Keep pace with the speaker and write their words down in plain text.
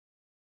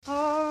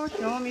oh,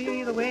 show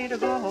me the way to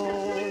go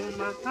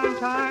home. I'm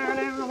tired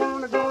and I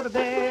want to go to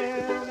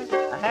bed.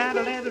 I had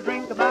a little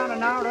drink about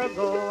an hour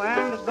ago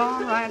and it's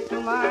gone right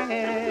to my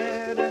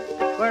head.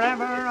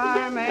 Wherever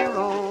I may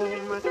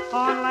roam,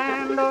 on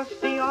land or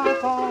sea or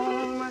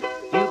foam,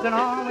 you can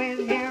always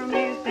hear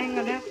me sing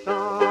this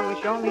song,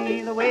 show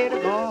me the way to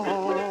go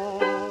home.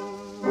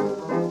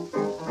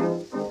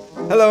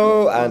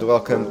 Hello and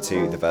welcome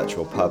to the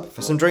virtual pub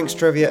for some drinks,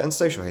 trivia and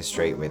social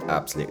history with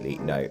absolutely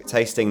no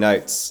tasting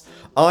notes.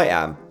 I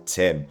am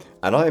Tim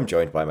and I am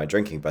joined by my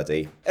drinking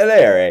buddy,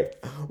 Illyri.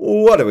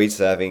 What are we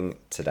serving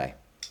today?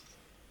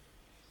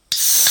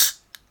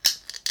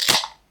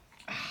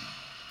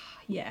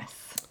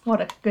 Yes. What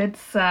a good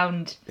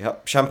sound.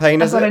 Yep,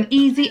 champagne is I've got it? an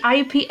easy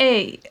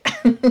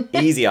IPA.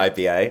 Easy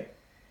IPA.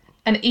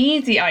 An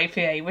easy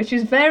IPA, which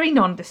is very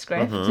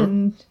nondescript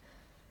and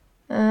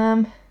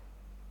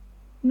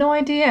no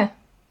idea.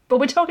 But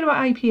we're talking about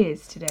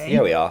IPAs today.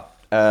 Here we are.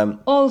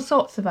 All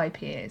sorts of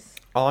IPAs.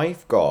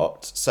 I've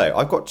got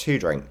two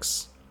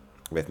drinks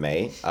with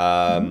me,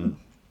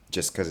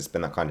 just because it's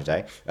been that kind of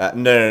day.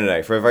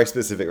 No, for a very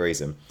specific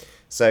reason.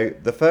 So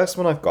the first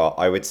one I've got,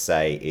 I would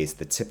say, is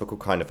the typical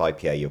kind of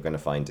IPA you're going to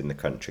find in the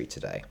country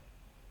today.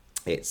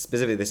 It's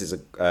specifically, this is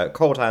a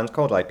cold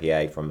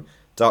IPA from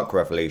Dark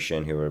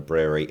Revolution, who are a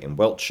brewery in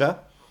Wiltshire,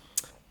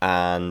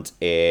 and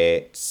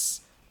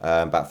it's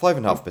about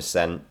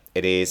 5.5%.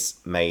 It is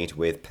made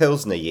with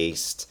Pilsner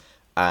yeast,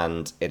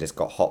 and it has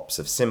got hops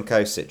of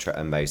Simcoe, Citra,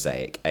 and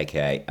Mosaic,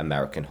 aka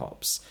American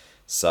hops.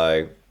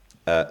 So,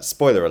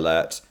 spoiler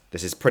alert,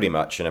 this is pretty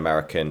much an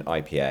American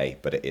IPA,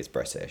 but it is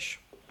British.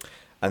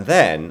 And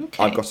then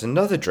I've got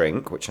another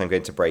drink, which I'm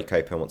going to break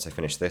open once I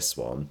finish this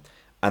one,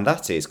 and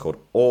that is called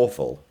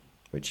Orval,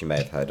 which you may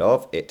have heard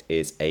of. It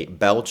is a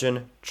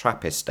Belgian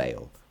Trappist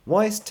ale.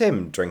 Why is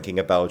Tim drinking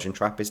a Belgian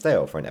Trappist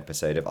ale for an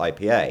episode of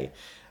IPA?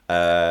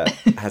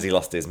 Has he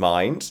lost his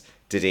mind?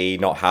 Did he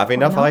not have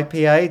enough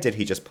IPA? Did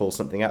he just pull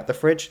something out the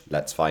fridge?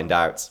 Let's find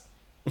out.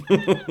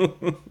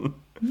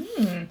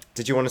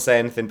 Did you want to say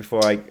anything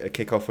before I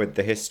kick off with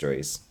the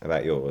histories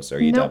about yours? Or are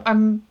you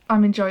done?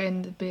 I'm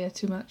enjoying the beer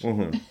too much.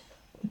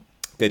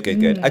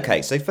 Good.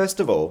 Okay, so first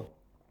of all,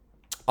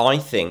 I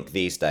think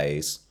these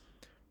days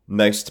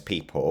most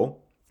people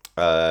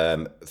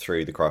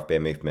through the craft beer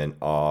movement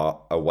are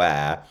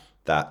aware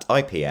that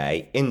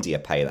IPA, India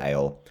Pale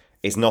Ale,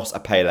 is not a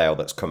pale ale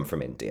that's come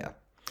from India.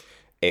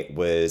 It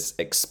was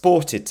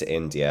exported to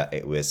India.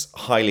 It was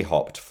highly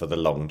hopped for the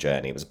long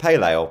journey. It was a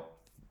pale ale,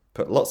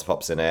 put lots of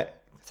hops in it,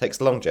 takes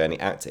a long journey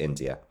out to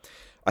India.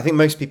 I think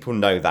most people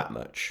know that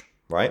much,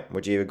 right?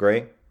 Would you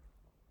agree?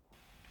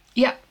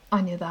 Yeah, I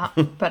knew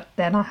that, but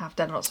then I have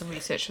done lots of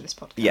research for this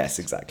podcast. Yes,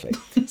 exactly.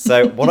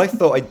 So what I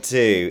thought I'd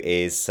do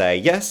is say,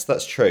 yes,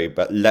 that's true,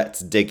 but let's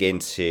dig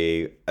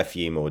into a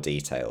few more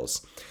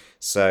details.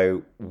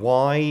 So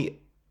why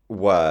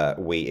were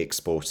we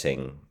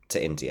exporting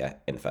to India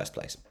in the first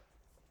place?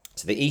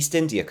 So the East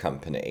India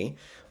Company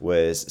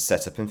was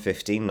set up in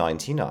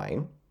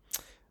 1599.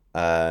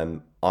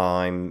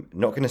 I'm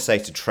not going to say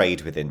to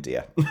trade with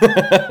India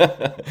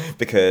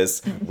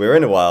because we're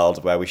in a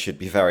world where we should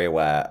be very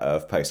aware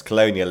of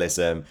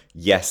post-colonialism.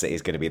 Yes, it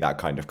is going to be that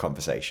kind of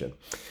conversation.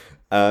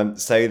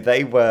 So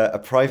they were a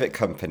private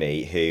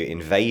company who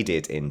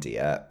invaded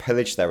India,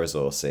 pillaged their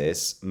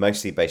resources,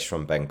 mostly based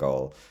from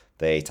Bengal.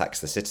 They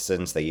taxed the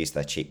citizens, they used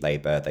their cheap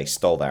labour, they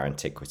stole their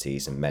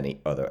antiquities and many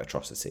other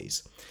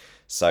atrocities.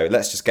 So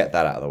let's just get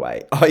that out of the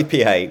way.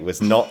 IPA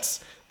was not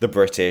the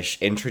British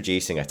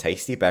introducing a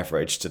tasty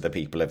beverage to the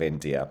people of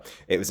India.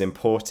 It was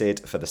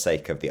imported for the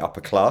sake of the upper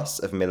class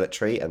of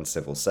military and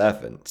civil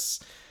servants.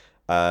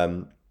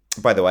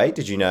 By the way,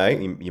 did you know,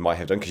 you might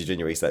have done because you're doing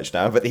your research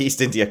now, but the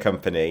East India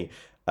Company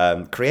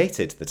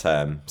created the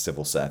term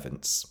civil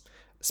servants,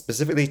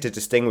 specifically to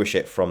distinguish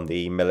it from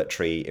the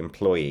military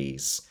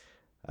employees,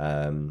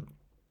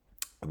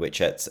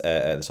 which at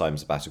the time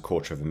was about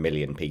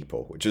 250,000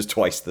 people, which was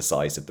twice the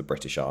size of the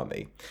British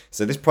Army.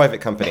 So this private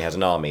company had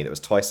an army that was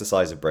twice the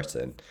size of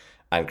Britain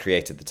and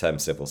created the term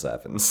civil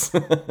servants.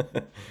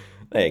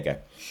 There you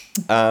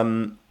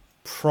go.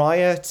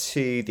 Prior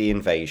to the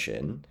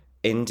invasion,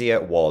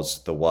 India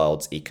was the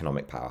world's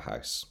economic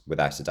powerhouse,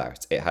 without a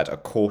doubt. It had a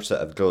quarter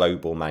of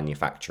global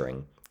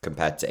manufacturing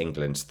compared to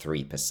England's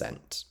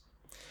 3%.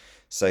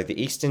 So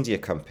the East India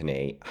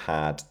Company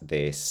had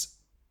this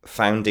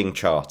founding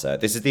charter.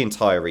 This is the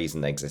entire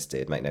reason they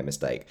existed, make no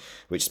mistake,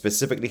 which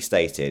specifically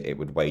stated it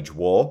would wage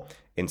war,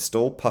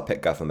 install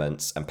puppet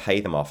governments, and pay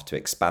them off to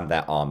expand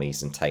their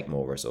armies and take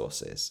more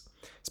resources.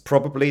 It's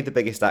probably the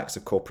biggest acts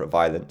of corporate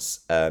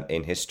violence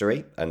in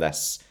history,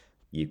 unless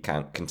you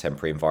count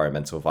contemporary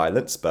environmental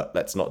violence, but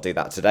let's not do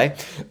that today.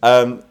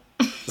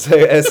 So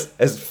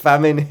as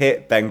famine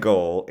hit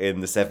Bengal in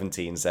the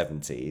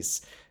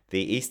 1770s,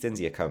 the East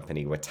India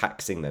Company were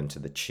taxing them to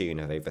the tune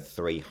of over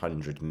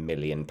 £300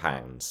 million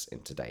in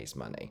today's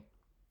money.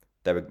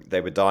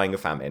 They were dying of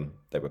famine.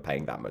 They were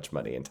paying that much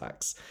money in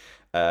tax.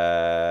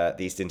 The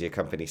East India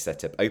Company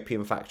set up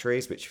opium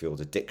factories, which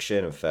fueled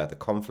addiction and further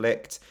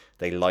conflict.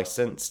 They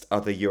licensed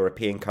other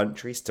European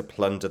countries to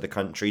plunder the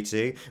country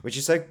too, which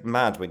is so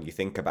mad when you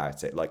think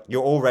about it. Like,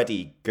 you're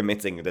already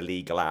committing an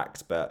illegal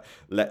act, but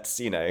let's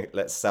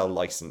sell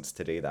license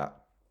to do that.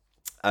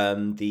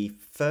 The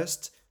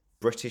first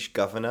British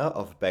governor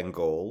of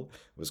Bengal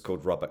was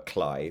called Robert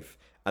Clive.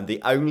 And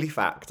the only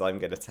fact I'm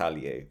going to tell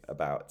you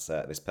about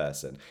this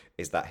person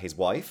is that his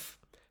wife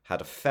had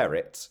a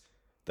ferret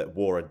that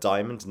wore a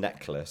diamond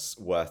necklace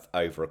worth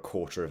over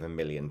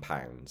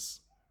 £250,000.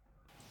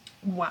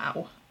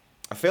 Wow.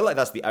 I feel like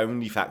that's the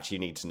only fact you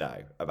need to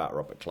know about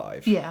Robert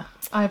Clive. Yeah,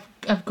 I've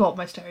got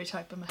my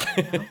stereotype in my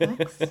head now.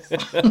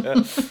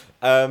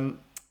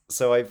 Thanks.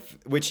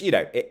 Which,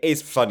 it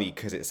is funny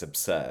because it's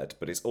absurd,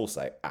 but it's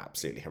also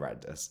absolutely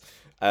horrendous.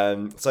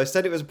 So I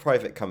said it was a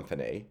private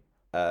company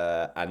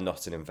and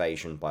not an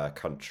invasion by a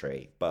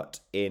country. But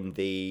in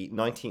the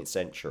 19th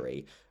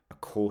century, a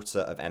quarter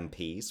of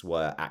MPs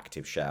were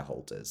active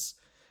shareholders.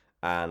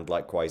 And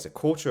likewise, a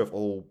quarter of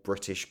all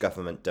British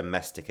government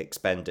domestic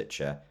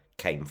expenditure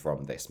came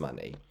from this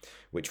money,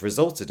 which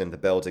resulted in the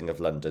building of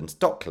London's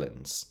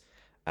Docklands.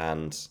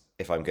 And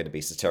if I'm going to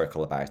be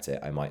satirical about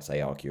it, I might say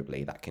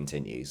arguably that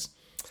continues.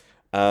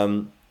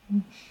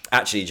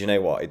 Actually, do you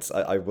know what?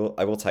 I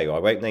will tell you, I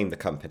won't name the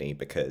company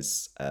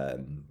because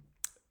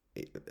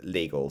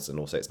legals, and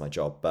also it's my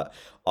job, but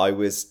I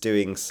was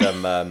doing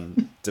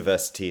some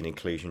diversity and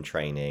inclusion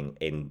training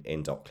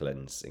in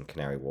Docklands in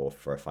Canary Wharf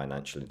for a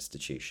financial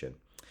institution.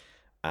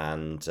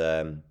 And,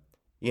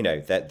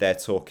 they're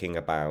talking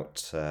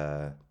about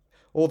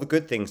all the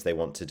good things they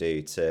want to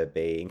do to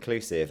be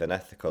inclusive and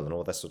ethical and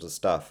all that sort of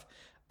stuff.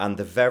 And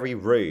the very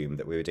room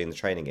that we were doing the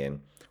training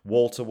in,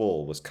 wall to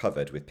wall, was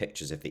covered with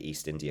pictures of the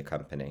East India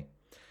Company.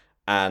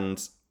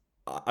 And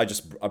I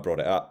brought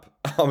it up.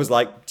 I was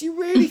like, do you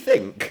really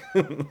think,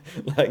 you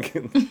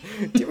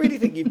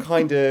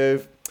kind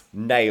of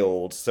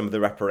nailed some of the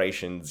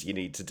reparations you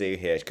need to do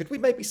here? Could we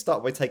maybe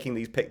start by taking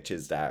these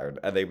pictures down?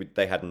 And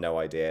they had no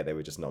idea. They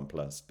were just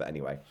nonplussed. But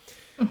anyway.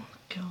 Oh,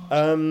 God.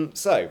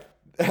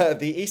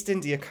 The East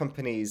India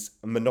Company's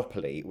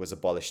monopoly was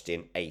abolished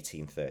in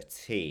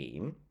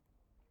 1813.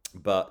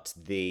 But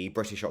the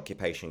British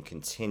occupation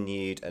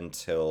continued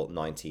until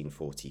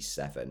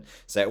 1947.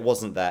 So it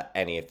wasn't that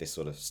any of this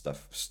sort of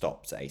stuff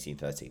stopped at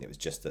 1813. It was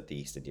just that the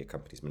East India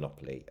Company's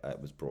monopoly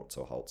was brought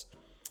to a halt.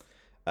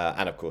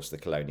 And of course, the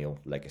colonial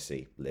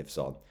legacy lives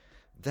on.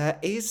 There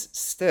is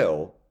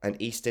still an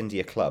East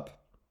India Club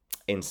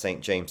in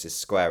St. James's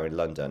Square in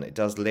London. It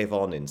does live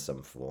on in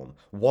some form.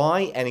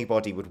 Why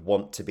anybody would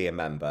want to be a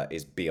member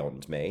is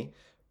beyond me.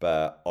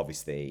 But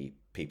obviously,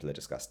 people are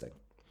disgusting.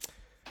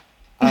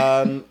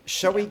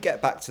 Shall we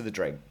get back to the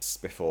drinks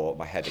before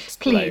my head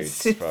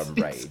explodes from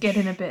rage? It's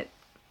getting a bit,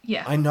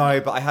 yeah. I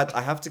know, but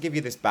I have to give you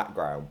this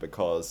background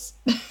because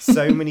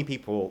so many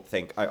people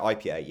think, oh,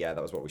 IPA, yeah,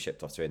 that was what we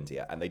shipped off to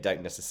India, and they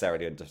don't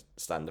necessarily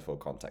understand the full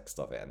context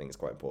of it. I think it's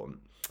quite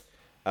important.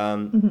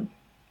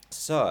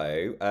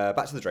 So,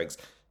 back to the drinks.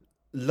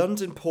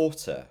 London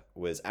Porter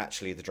was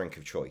actually the drink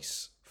of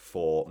choice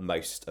for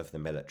most of the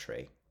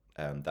military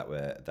that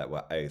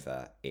were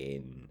over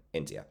in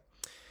India.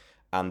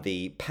 And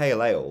the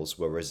pale ales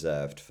were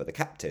reserved for the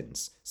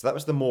captains. So that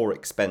was the more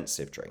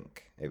expensive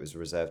drink. It was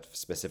reserved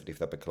specifically for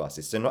the upper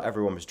classes. So not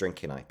everyone was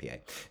drinking IPA.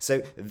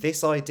 So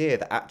this idea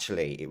that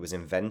actually it was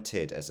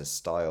invented as a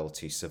style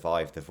to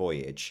survive the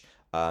voyage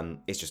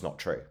is just not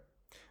true.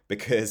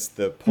 Because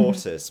the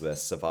porters were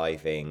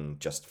surviving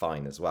just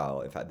fine as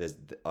well. In fact,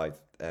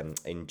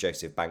 in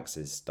Joseph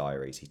Banks's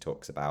diaries, he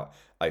talks about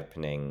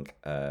opening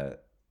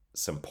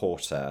some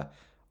porter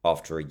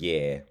after a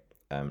year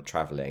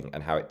travelling,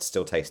 and how it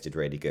still tasted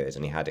really good,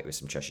 and he had it with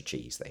some Cheshire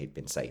cheese that he'd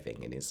been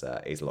saving in his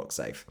lock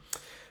safe.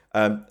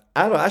 And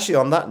actually,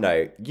 on that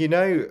note,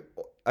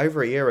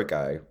 over a year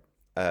ago,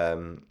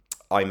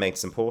 I made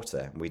some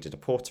porter. We did a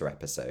porter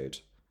episode.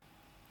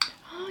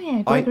 Oh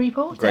yeah, Gregory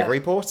Porter.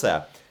 Gregory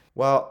Porter.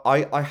 Well,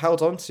 I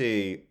held on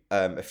to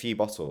a few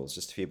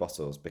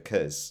bottles,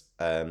 because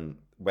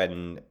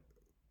when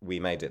we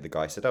made it, the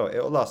guy said, oh,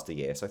 it'll last a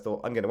year. So I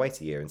thought, I'm going to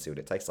wait a year and see what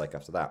it tastes like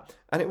after that.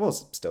 And it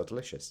was still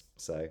delicious.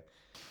 So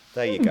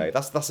there you go.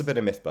 That's a bit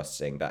of myth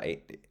busting, that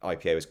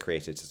IPA was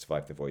created to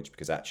survive the voyage,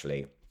 because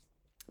actually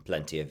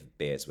plenty of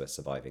beers were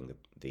surviving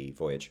the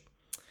voyage.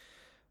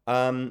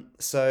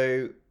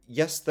 So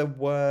yes, there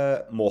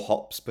were more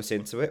hops put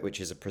into it, which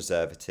is a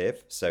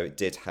preservative. So it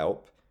did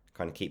help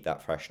kind of keep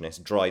that freshness.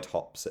 Dried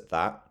hops at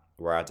that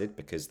were added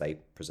because they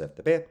preserved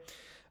the beer.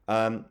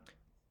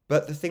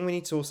 But the thing we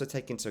need to also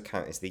take into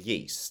account is the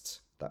yeast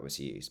that was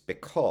used,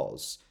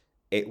 because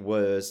it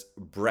was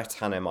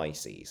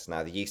Brettanomyces.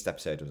 Now, the yeast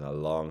episode was a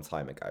long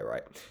time ago,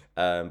 right?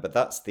 But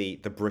that's the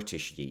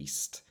British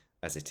yeast,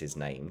 as it is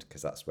named,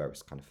 because that's where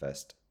it's kind of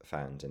first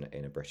found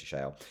in a British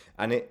ale.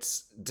 And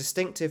it's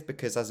distinctive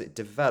because as it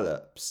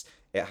develops,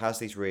 it has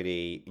these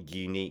really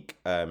unique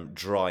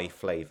dry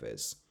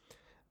flavours.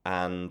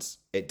 And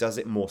it does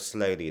it more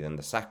slowly than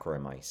the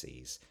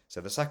Saccharomyces. So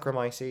the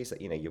Saccharomyces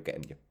that, you'll get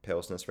in your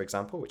Pilsners, for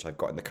example, which I've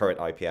got in the current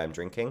IPA I'm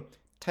drinking,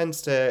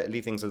 tends to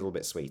leave things a little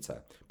bit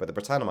sweeter. But the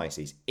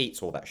Brettanomyces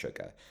eats all that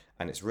sugar,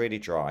 and it's really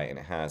dry, and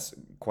it has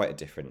quite a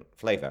different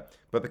flavour.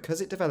 But because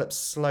it develops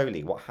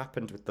slowly, what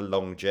happened with the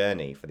long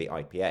journey for the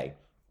IPA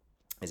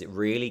is it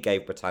really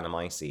gave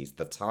Brettanomyces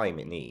the time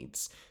it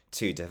needs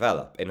to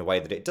develop in a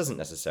way that it doesn't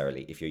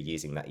necessarily if you're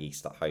using that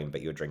yeast at home,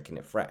 but you're drinking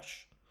it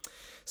fresh.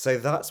 So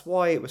that's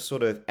why it was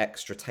sort of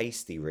extra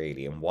tasty,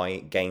 really, and why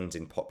it gained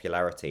in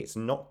popularity. It's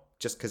not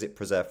just because it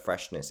preserved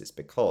freshness, it's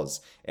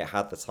because it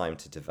had the time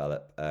to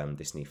develop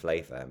this new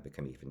flavour and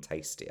become even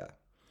tastier.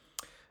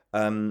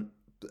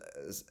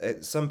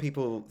 Some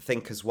people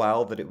think as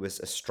well that it was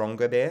a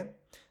stronger beer,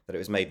 that it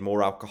was made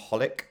more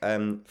alcoholic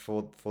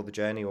for the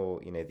journey, or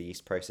the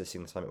yeast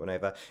processing the time it went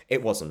over.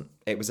 It wasn't.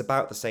 It was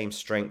about the same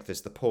strength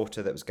as the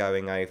porter that was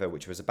going over,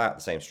 which was about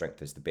the same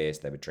strength as the beers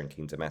they were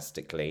drinking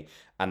domestically,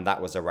 and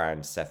that was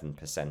around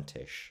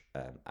 7%-ish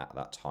at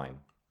that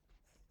time.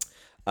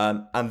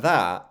 And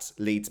that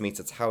leads me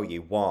to tell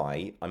you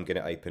why I'm going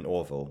to open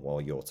Orval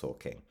while you're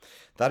talking.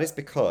 That is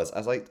because,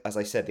 as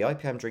I said, the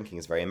IPA I'm drinking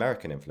is very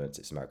American influence.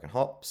 It's American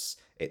hops,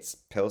 it's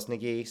Pilsner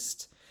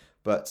yeast,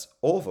 but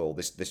Orval,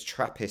 this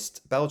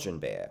Trappist Belgian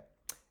beer,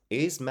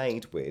 is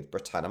made with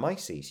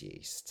Brettanomyces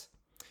yeast.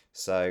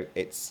 So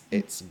it's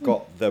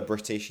got the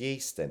British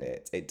yeast in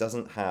it. It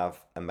doesn't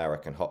have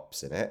American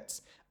hops in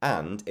it,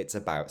 and it's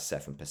about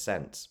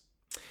 7%,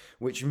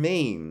 which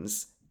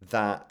means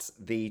that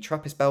the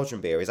Trappist Belgian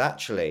beer is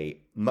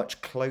actually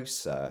much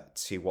closer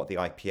to what the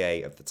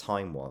IPA of the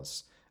time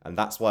was. And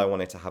that's why I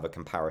wanted to have a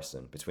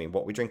comparison between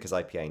what we drink as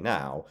IPA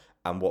now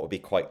and what would be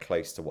quite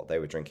close to what they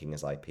were drinking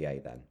as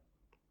IPA then.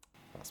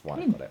 That's why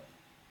I got it.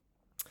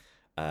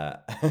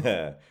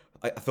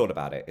 I thought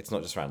about it. It's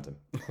not just random.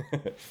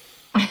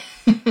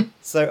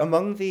 So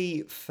among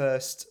the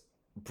first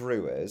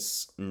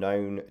brewers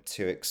known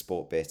to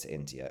export beer to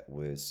India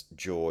was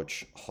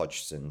George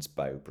Hodgson's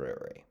Bow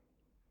Brewery.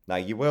 Now,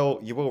 you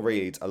will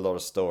read a lot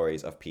of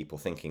stories of people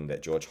thinking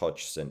that George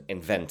Hodgson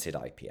invented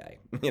IPA.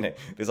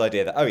 This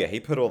idea that, oh yeah, he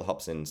put all the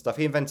hops in and stuff.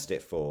 He invented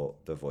it for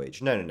the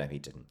voyage. No, he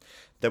didn't.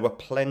 There were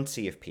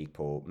plenty of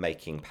people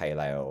making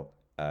pale ale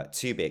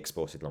to be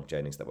exported long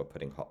journeys that were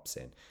putting hops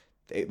in.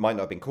 It might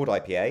not have been called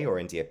IPA or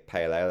India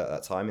Pale Ale at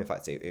that time. In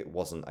fact, it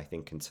wasn't, I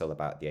think, until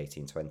about the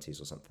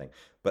 1820s or something.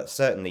 But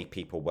certainly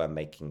people were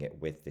making it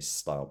with this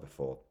style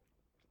before.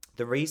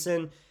 The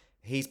reason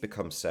he's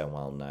become so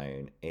well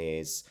known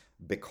is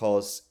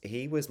because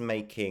he was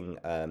making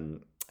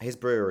his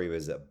brewery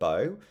was at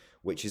Bow,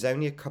 which is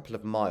only a couple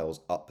of miles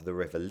up the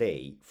River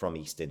Lee from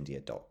East India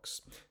Docks.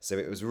 So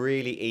it was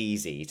really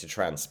easy to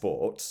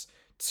transport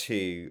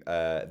to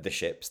the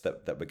ships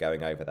that were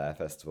going over there.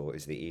 First of all, it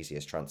was the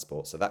easiest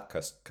transport, so that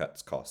cuts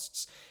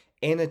costs.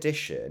 In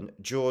addition,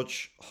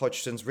 George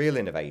Hodgson's real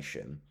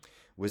innovation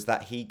was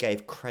that he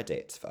gave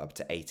credit for up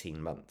to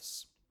 18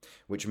 months.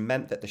 Which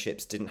meant that the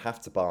ships didn't have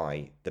to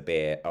buy the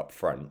beer up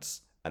front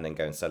and then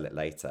go and sell it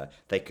later.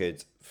 They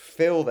could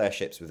fill their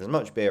ships with as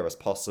much beer as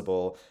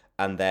possible,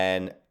 and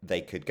then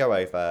they could go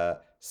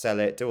over, sell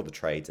it, do all the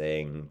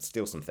trading,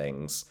 steal some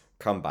things,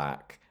 come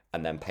back,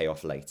 and then pay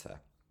off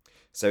later.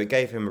 So it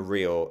gave him a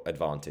real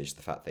advantage,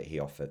 the fact that he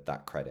offered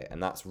that credit.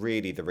 And that's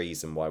really the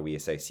reason why we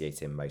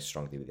associate him most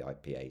strongly with the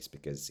IPAs,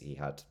 because he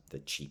had the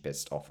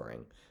cheapest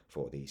offering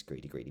for these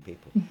greedy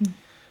people.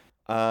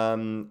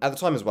 At the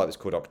time as well, it was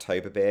called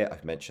October Beer.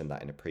 I've mentioned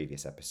that in a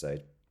previous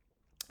episode.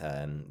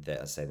 That,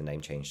 as I say, the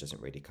name change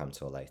doesn't really come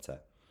till later.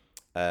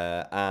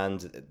 And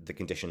the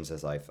conditions,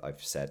 as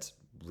I've said,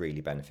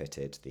 really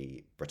benefited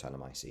the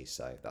Brettanomyces,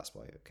 so that's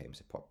why it became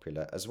so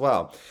popular as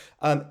well.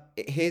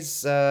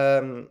 His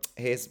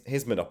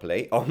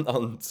monopoly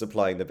on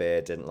supplying the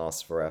beer didn't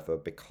last forever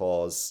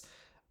because,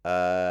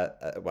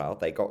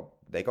 they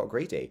got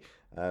greedy.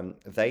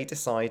 They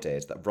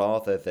decided that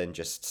rather than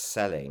just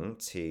selling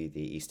to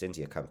the East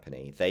India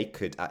Company, they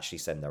could actually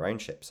send their own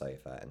ships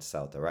over and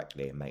sell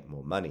directly and make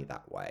more money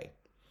that way.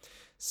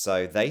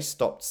 So they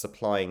stopped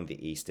supplying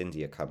the East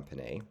India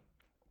Company.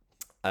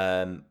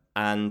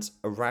 And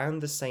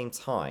around the same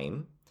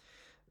time,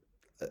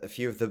 a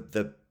few of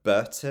the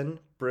Burton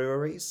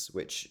breweries,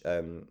 which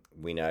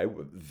we know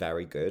were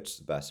very good,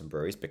 Burton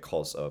breweries,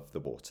 because of the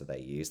water they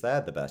use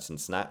there. The Burton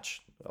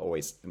Snatch,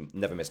 always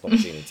never missed an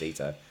opportunity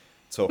to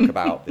talk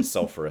about the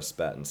sulphurous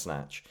Burton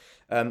Snatch.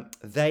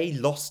 They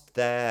lost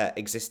their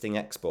existing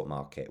export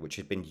market, which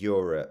had been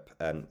Europe,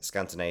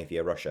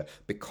 Scandinavia, Russia,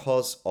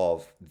 because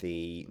of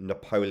the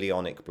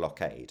Napoleonic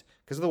blockade.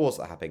 Because of the wars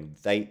that happened,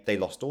 they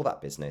lost all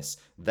that business.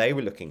 They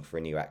were looking for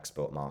a new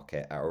export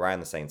market at around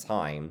the same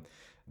time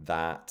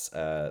that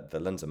the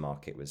London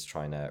market was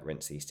trying to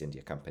rinse the East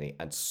India Company,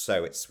 and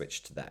so it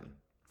switched to them.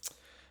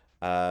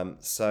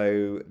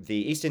 So the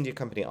East India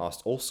Company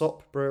asked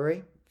Allsop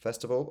Brewery,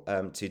 first of all,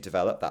 to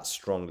develop that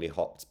strongly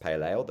hopped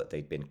pale ale that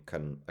they'd been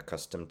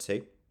accustomed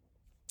to.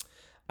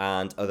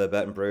 And other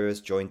Burton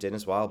brewers joined in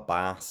as well,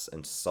 Bass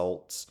and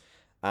Salt.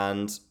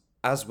 And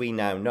as we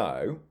now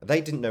know,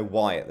 they didn't know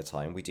why at the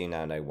time. We do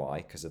now know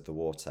why, because of the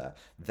water.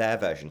 Their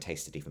version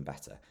tasted even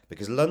better.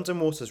 Because London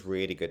water is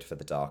really good for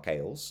the dark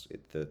ales,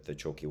 the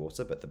chalky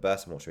water, but the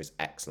Burton water is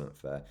excellent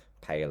for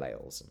pale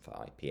ales and for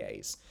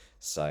IPAs.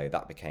 So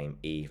that became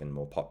even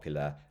more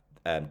popular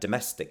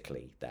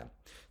domestically then.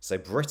 So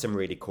Britain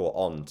really caught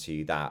on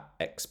to that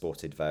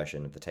exported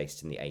version of the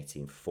taste in the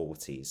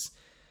 1840s.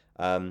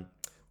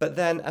 But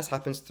then, as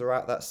happens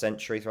throughout that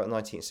century, throughout the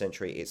 19th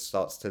century, it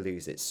starts to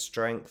lose its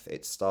strength.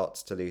 It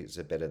starts to lose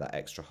a bit of that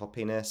extra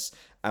hoppiness.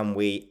 And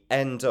we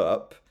end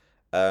up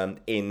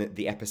in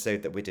the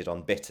episode that we did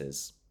on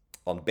bitters.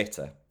 On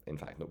bitter, in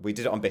fact. We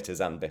did it on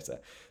bitters and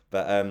bitter.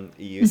 But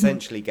you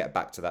essentially get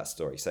back to that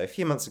story. So a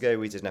few months ago,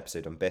 we did an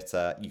episode on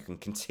bitter. You can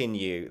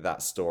continue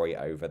that story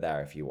over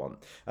there if you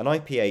want. An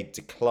IPA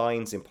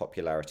declines in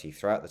popularity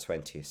throughout the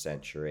 20th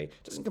century.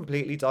 It doesn't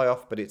completely die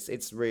off, but it's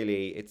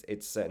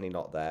certainly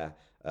not there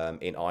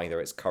in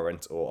either its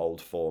current or old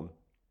form.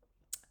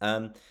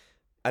 And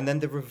then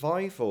the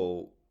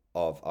revival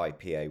of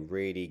IPA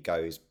really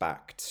goes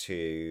back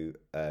to,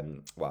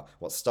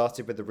 what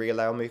started with the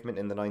real ale movement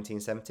in the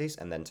 1970s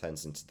and then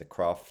turns into the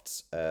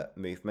craft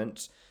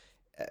movement.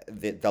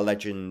 The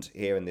legend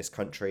here in this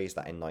country is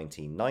that in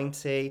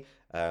 1990,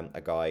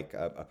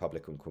 a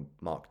publican called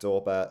Mark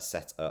Dorber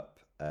set up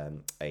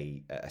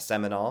a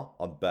seminar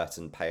on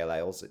Burton Pale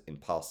Ales in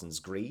Parsons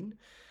Green.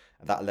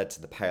 That led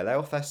to the Pale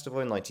Ale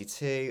Festival in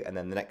 92, and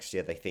then the next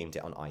year they themed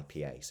it on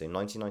IPA. So in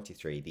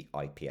 1993, the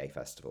IPA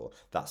Festival.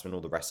 That's when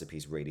all the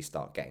recipes really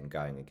start getting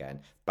going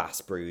again.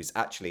 Bass Brews,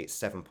 actually it's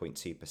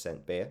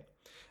 7.2% beer.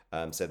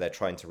 So they're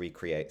trying to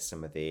recreate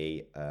some of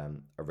the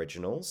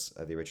originals,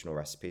 the original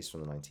recipes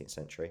from the 19th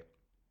century.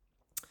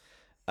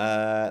 They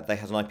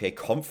had an IPA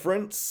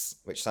conference,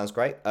 which sounds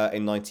great,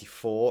 in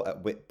 94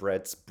 at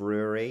Whitbread's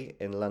Brewery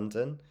in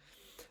London.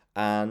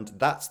 And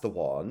that's the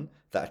one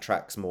that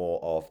attracts more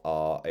of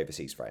our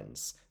overseas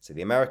friends. So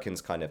the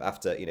Americans kind of,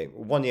 after,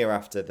 1 year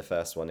after the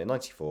first one in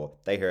 94,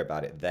 they hear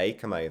about it, they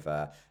come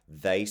over,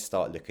 they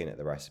start looking at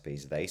the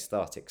recipes, they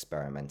start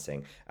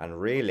experimenting.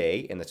 And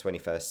really, in the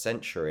 21st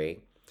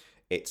century,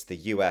 it's the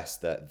US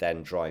that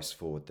then drives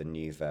forward the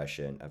new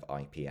version of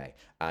IPA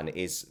and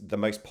is the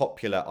most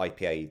popular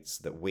IPAs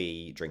that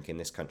we drink in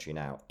this country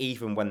now,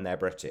 even when they're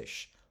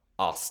British,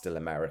 are still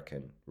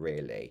American,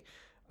 really.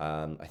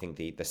 I think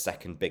the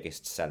second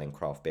biggest selling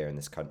craft beer in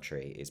this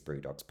country is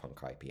Brewdog's Punk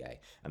IPA,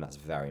 and that's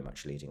very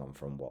much leading on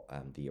from what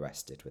the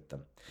US did with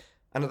them.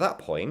 And at that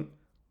point,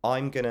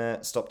 I'm going to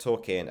stop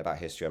talking about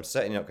history. I'm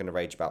certainly not going to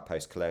rage about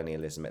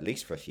post-colonialism, at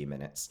least for a few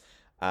minutes,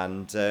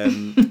 and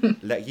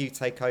let you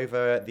take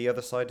over the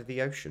other side of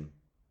the ocean.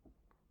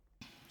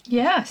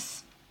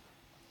 Yes.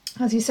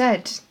 As you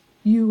said,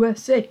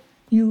 USA,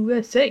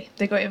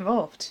 they got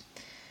involved.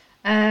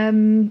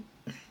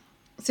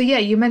 So yeah,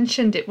 you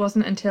mentioned it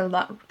wasn't until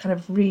that kind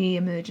of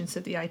re-emergence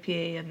of the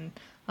IPA and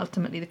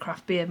ultimately the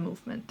craft beer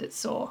movement that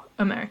saw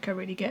America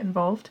really get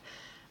involved.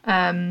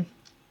 So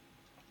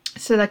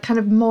that kind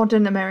of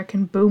modern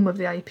American boom of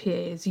the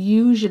IPA is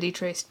usually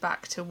traced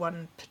back to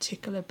one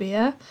particular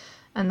beer,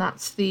 and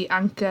that's the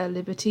Anchor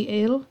Liberty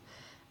Ale.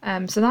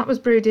 So that was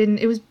brewed in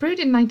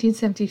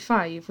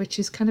 1975, which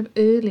is kind of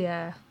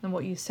earlier than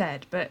what you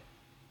said, but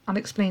I'll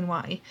explain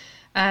why.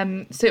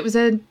 So it was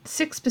a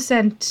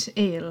 6%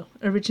 ale,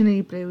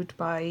 originally brewed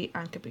by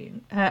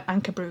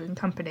Anchor Brewing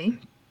Company.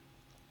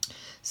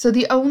 So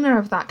the owner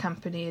of that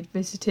company had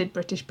visited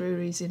British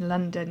breweries in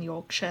London,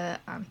 Yorkshire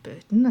and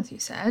Burton, as you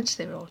said.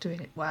 They were all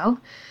doing it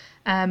well.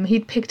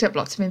 He'd picked up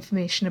lots of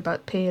information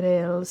about pale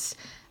ales,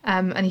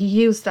 and he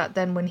used that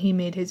then when he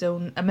made his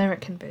own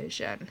American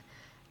version.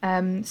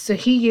 So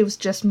he used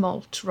just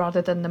malt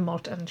rather than the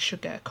malt and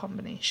sugar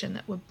combination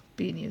that were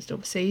being used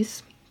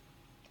overseas.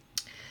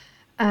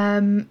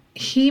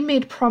 He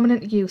made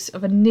prominent use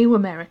of a new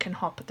American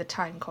hop at the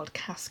time called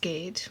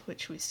Cascade,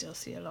 which we still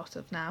see a lot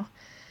of now.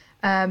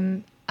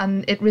 And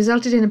it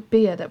resulted in a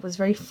beer that was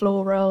very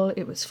floral,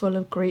 it was full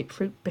of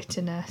grapefruit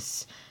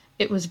bitterness,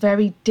 it was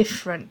very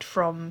different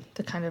from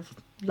the kind of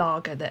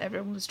lager that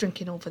everyone was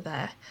drinking over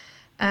there.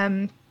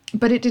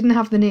 But it didn't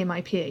have the name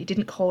IPA, he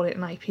didn't call it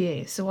an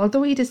IPA. So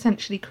although he'd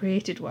essentially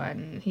created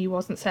one, he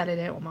wasn't selling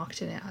it or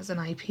marketing it as an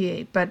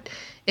IPA, but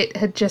it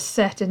had just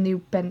set a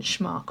new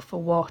benchmark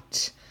for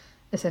what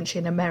essentially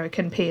an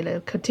American pale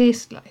ale could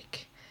taste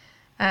like.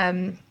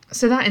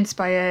 So that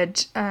inspired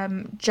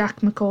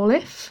Jack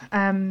McAuliffe.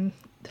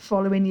 The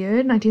following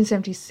year,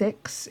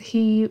 1976,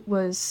 he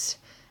was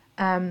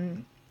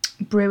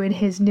brewing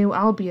his New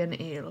Albion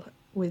ale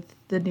with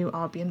the New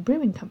Albion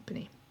Brewing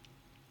Company.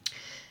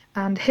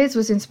 And his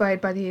was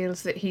inspired by the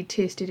ales that he'd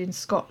tasted in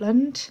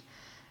Scotland.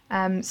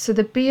 So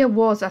the beer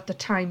was at the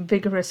time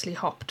vigorously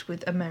hopped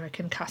with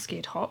American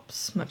Cascade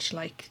hops, much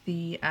like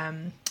the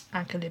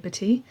Anchor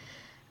Liberty.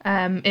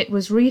 It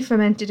was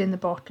re-fermented in the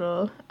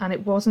bottle and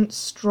it wasn't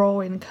straw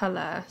in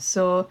colour,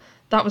 so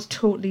that was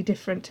totally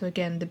different to,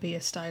 again, the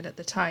beer style at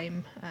the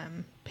time,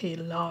 pale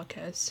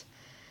lagers.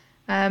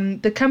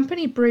 The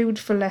company brewed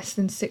for less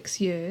than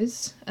 6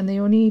 years and they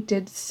only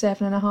did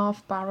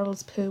 7.5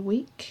 barrels per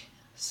week.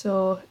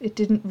 so it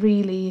didn't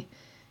really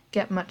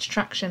get much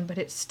traction, but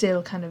it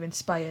still kind of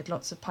inspired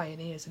lots of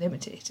pioneers and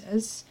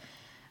imitators.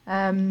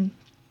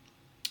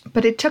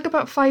 But it took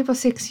about 5 or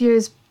 6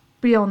 years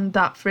beyond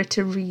that for it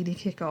to really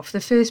kick off.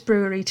 The first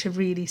brewery to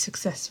really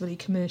successfully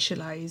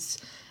commercialise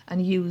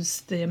and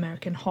use the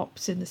American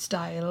hops in the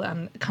style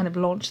and kind of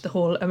launch the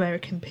whole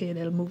American Pale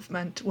Ale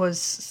movement was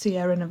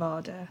Sierra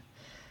Nevada.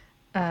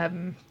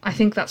 I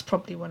think that's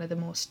probably one of the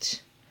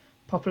most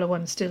popular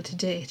ones still to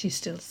date. You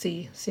still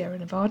see Sierra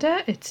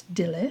Nevada. It's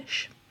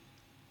delish.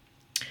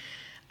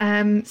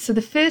 So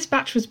the first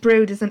batch was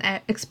brewed as an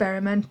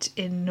experiment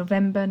in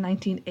November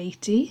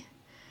 1980,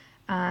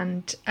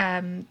 and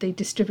they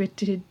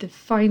distributed the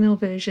final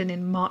version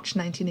in March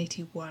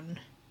 1981.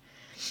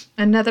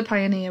 Another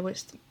pioneer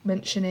worth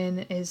mentioning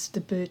is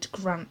the Burt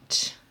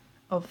Grant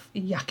of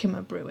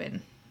Yakima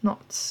Brewing,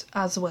 not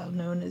as well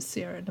known as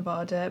Sierra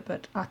Nevada,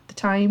 but at the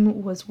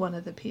time was one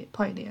of the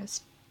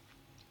pioneers.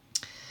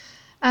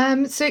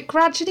 So it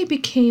gradually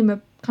became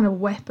a kind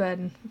of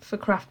weapon for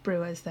craft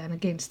brewers then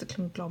against the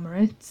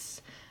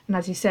conglomerates. And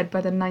as you said,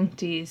 by the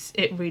 90s,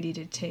 it really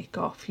did take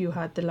off. You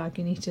had the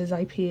Lagunitas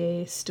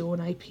IPA, Stone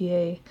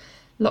IPA,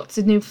 lots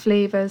of new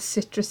flavours,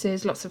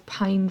 citruses, lots of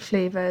pine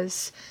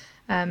flavours.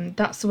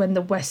 That's when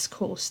the West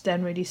Coast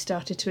then really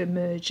started to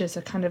emerge as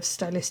a kind of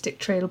stylistic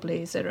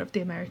trailblazer of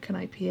the American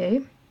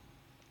IPA.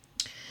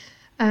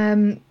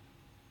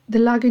 The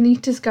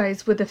Lagunitas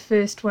guys were the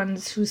first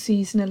ones who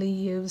seasonally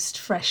used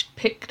fresh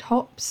picked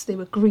hops. They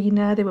were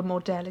greener, they were more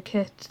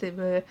delicate, they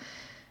were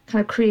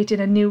kind of created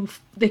their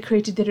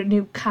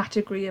new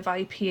category of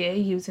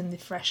IPA using the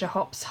fresher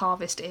hops,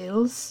 harvest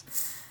ales.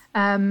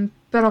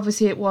 But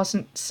obviously it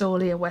wasn't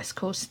solely a West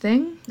Coast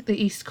thing.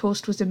 The East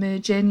Coast was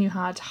emerging. You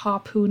had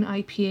Harpoon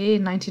IPA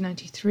in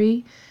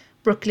 1993,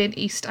 Brooklyn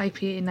East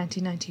IPA in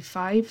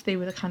 1995. They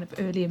were the kind of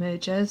early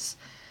emergers.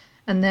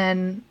 And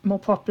then more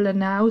popular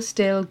now,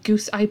 still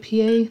Goose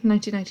IPA,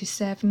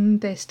 1997.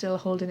 They're still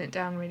holding it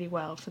down really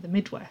well for the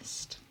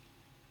Midwest.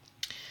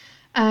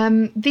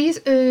 These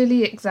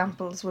early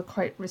examples were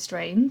quite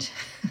restrained.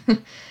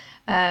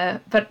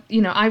 But,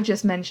 I've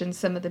just mentioned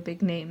some of the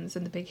big names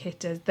and the big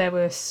hitters. There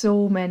were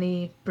so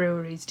many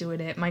breweries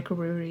doing it,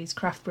 microbreweries,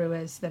 craft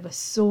brewers. There were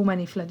so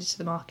many flooded to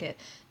the market.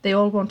 They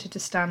all wanted to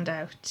stand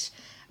out.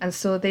 And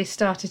so they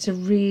started to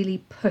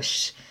really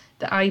push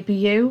the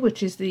IBU,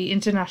 which is the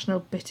International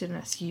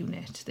Bitterness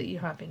Unit that you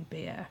have in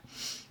beer.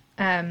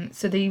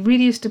 So they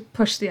really used to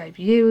push the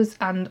IBUs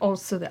and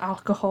also the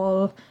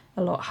alcohol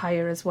a lot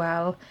higher as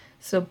well.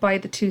 So by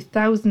the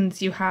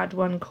 2000s, you had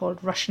one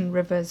called Russian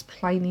River's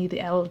Pliny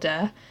the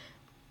Elder,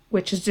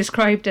 which is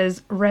described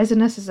as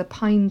resinous as a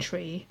pine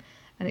tree,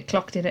 and it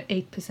clocked in at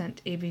 8%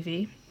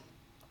 ABV.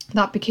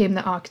 That became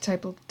the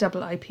archetypal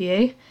double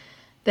IPA.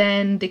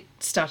 Then they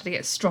started to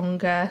get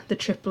stronger, the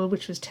triple,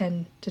 which was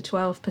 10 to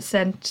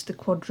 12%, the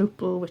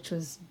quadruple, which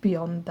was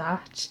beyond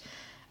that.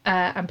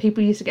 And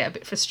people used to get a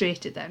bit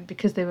frustrated then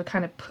because they were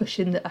kind of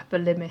pushing the upper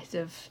limit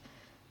of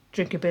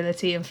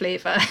drinkability and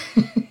flavour.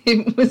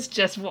 It was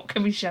just, what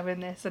can we shove in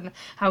this, and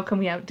how can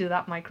we outdo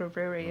that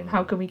microbrewery, and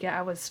how can we get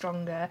ours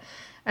stronger?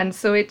 And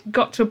so it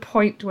got to a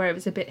point where it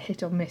was a bit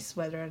hit or miss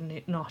whether or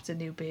not a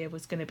new beer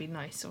was going to be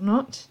nice or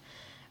not.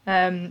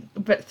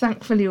 But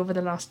thankfully over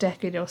the last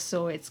decade or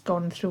so it's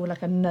gone through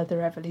like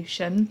another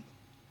evolution,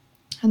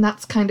 and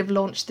that's kind of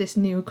launched this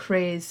new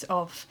craze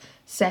of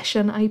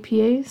session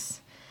IPAs.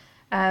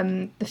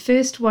 The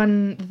first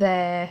one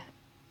there,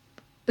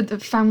 the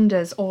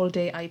Founders All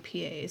Day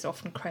IPA is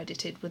often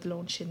credited with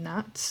launching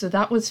that. So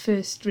that was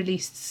first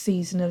released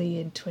seasonally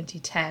in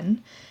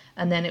 2010,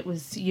 and then it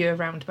was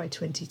year-round by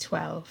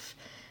 2012.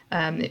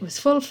 It was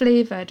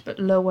full-flavoured but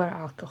lower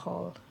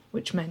alcohol,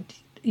 which meant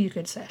you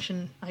could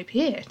session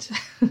IPA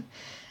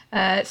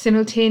it.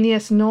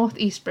 Simultaneous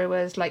Northeast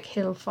brewers like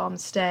Hill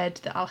Farmstead,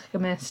 The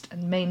Alchemist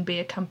and Maine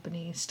Beer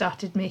Company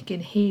started making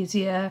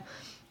hazier,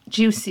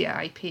 juicier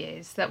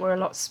IPAs that were a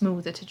lot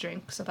smoother to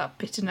drink, so that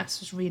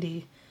bitterness was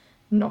really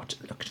not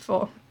looked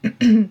for.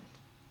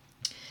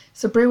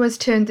 So brewers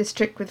turned this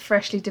trick with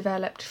freshly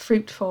developed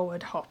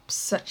fruit-forward hops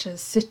such as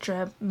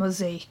Citra,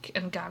 Mosaic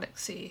and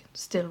Galaxy,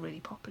 still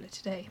really popular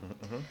today.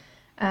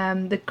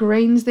 Mm-hmm. The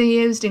grains they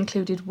used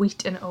included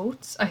wheat and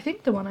oats. I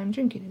think the one I'm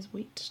drinking is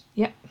wheat.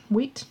 Yep,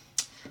 wheat.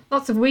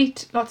 Lots of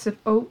wheat, lots of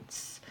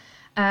oats.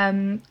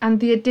 And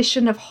the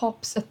addition of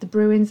hops at the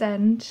brewing's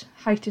end,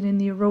 heightening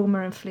the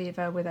aroma and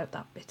flavour without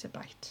that bitter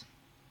bite.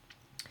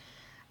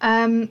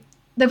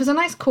 There was a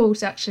nice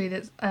quote actually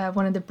that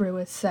one of the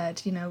brewers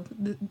said,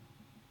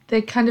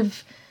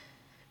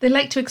 they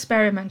like to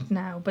experiment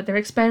now, but they're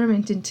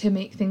experimenting to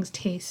make things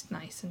taste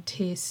nice and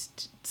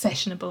taste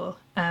sessionable.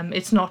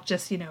 It's not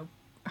just,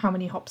 how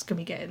many hops can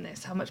we get in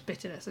this? How much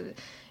bitterness?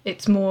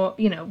 It's more,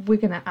 we're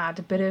going to add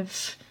a bit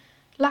of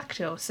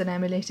lactose and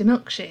emulate a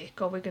milkshake,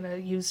 or we're going to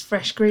use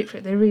fresh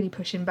grapefruit. They're really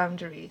pushing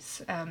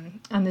boundaries.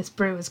 And this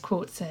brewer's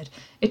quote said,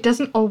 "It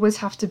doesn't always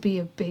have to be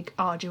a big,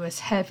 arduous,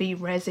 heavy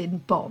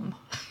resin bomb.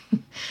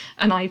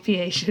 An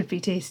IPA should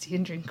be tasty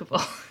and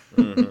drinkable."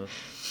 Mm-hmm.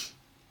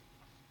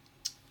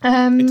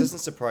 It doesn't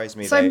surprise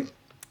me though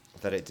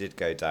that it did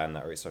go down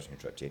that route. Sorry to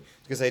interrupt you.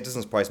 Because it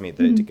doesn't surprise me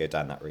that it did go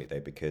down that route, though,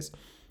 because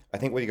I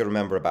think what you got to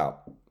remember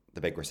about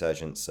the big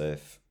resurgence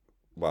of,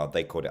 well,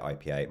 they called it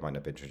IPA. It might not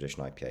have been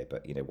traditional IPA,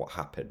 but what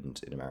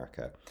happened in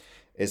America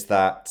is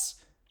that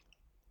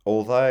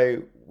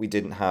although we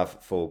didn't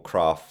have full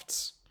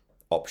craft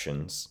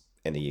options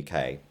in the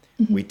UK,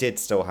 we did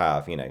still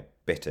have,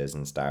 bitters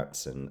and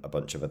stouts and a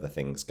bunch of other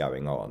things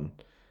going on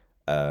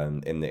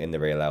in the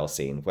real ale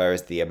scene,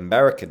 whereas the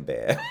American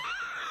beer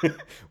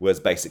was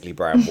basically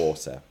brown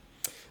water.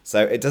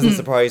 So it doesn't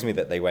surprise me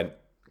that they went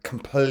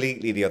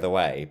completely the other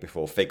way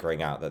before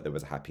figuring out that there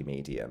was a happy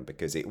medium,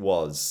 because it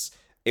was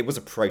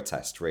a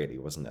protest, really,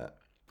 wasn't it?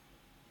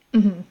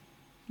 Mm-hmm.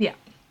 Yeah.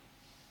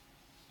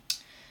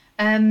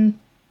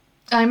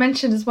 I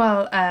mentioned as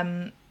well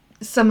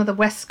some of the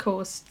West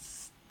Coast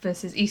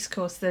versus East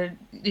Coast. They're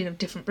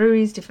different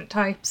breweries, different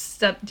types.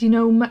 Do you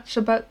know much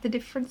about the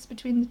difference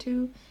between the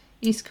two,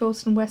 East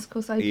Coast and West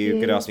Coast IPAs? Are you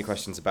going to ask me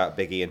questions about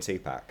Biggie and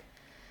Tupac?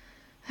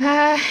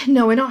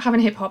 No, we're not having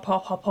hip hop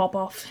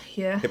off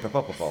here. Hip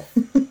hop off.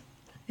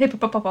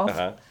 Hip hop off.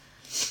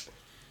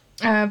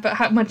 Uh-huh. But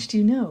how much do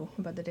you know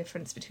about the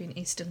difference between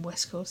East and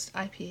West Coast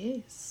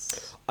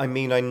IPAs? I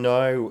mean, I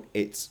know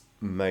it's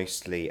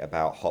mostly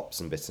about hops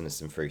and bitterness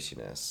and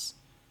fruitiness.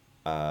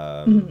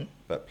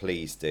 But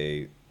please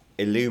do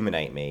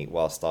illuminate me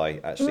whilst I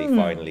actually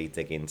finally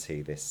dig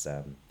into this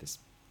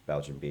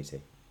Belgian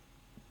beauty.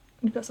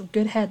 You've got some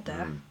good head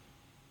there.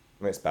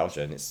 Well, it's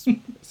Belgian. It's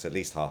at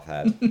least half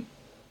head.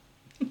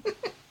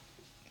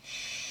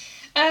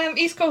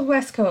 East Coast,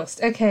 West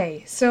Coast.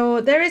 Okay,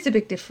 so there is a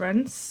big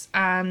difference,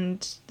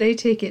 and they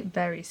take it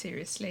very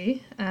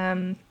seriously.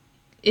 In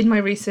my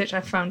research,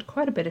 I found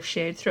quite a bit of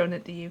shade thrown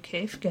at the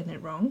UK for getting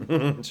it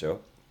wrong. Sure.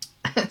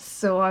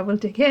 So I will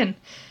dig in.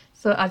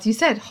 So as you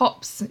said,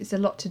 hops is a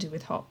lot to do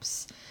with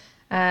hops.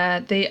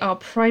 They are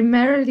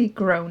primarily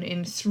grown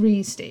in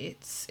 3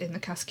 states in the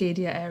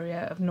Cascadia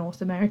area of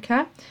North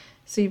America.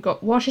 So you've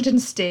got Washington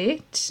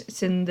State,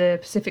 it's in the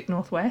Pacific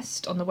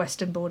Northwest on the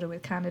western border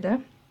with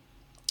Canada.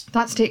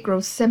 That state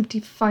grows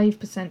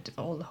 75% of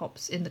all the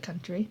hops in the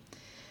country,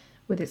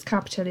 with its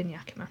capital in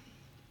Yakima.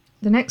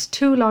 The next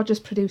 2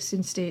 largest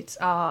producing states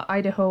are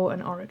Idaho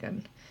and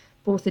Oregon,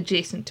 both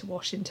adjacent to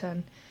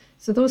Washington.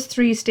 So those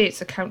 3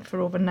 states account for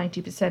over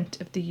 90%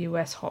 of the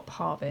US hop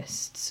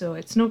harvest. So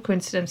it's no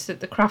coincidence that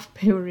the craft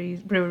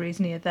breweries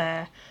near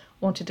there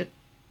wanted to,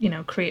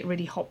 create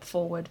really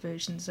hop-forward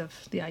versions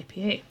of the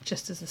IPA,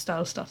 just as the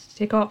style started to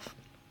take off.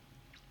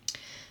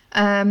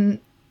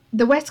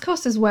 The West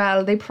Coast as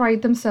well, they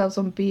pride themselves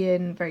on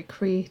being very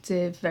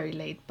creative, very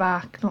laid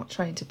back, not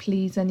trying to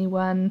please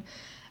anyone.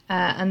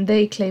 And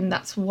they claim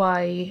that's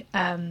why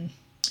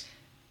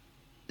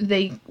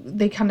they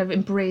kind of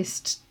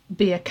embraced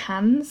beer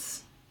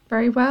cans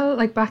very well.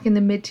 Like back in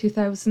the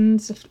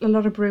mid-2000s, a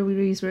lot of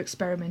breweries were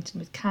experimenting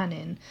with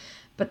canning,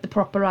 but the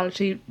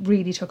popularity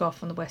really took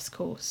off on the West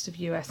Coast of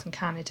US and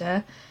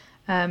Canada.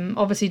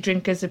 Obviously,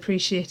 drinkers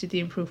appreciated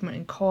the improvement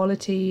in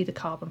quality, the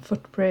carbon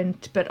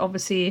footprint, but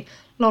obviously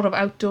a lot of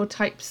outdoor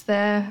types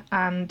there,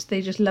 and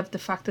they just loved the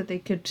fact that they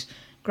could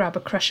grab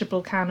a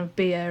crushable can of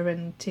beer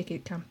and take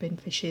it camping,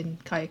 fishing,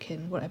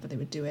 kayaking, whatever they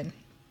were doing.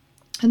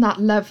 And that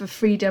love of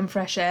freedom,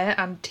 fresh air,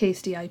 and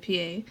tasty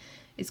IPA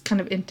is kind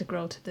of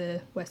integral to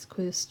the West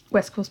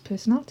Coast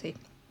personality.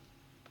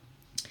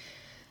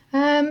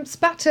 So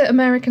back to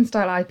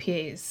American-style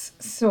IPAs.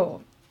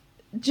 So,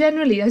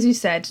 generally, as you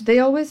said, they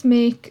always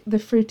make the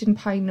fruit and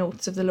pine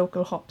notes of the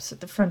local hops at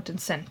the front and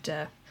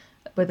centre,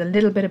 with a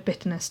little bit of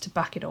bitterness to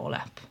back it all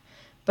up.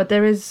 But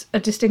there is a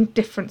distinct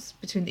difference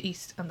between the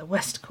East and the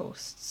West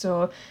Coast.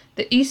 So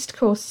the East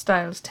Coast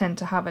styles tend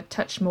to have a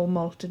touch more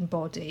malted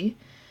body.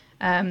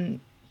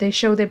 They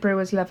show their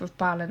brewers' love of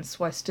balance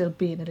while still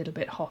being a little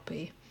bit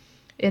hoppy.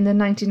 In the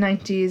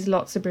 1990s,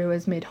 lots of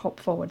brewers made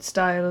hop-forward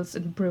styles,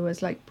 and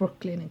brewers like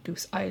Brooklyn and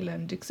Goose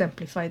Island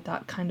exemplified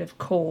that kind of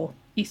core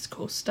East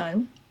Coast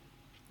style.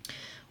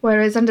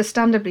 Whereas,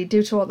 understandably,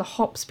 due to all the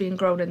hops being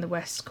grown in the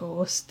West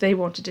Coast, they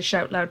wanted to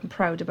shout loud and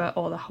proud about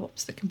all the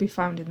hops that can be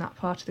found in that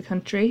part of the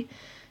country.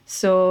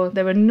 So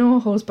there were no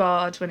holds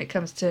barred when it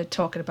comes to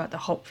talking about the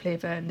hop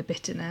flavour and the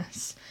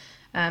bitterness.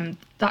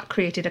 That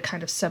created a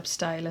kind of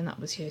sub-style, and that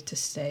was here to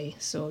stay.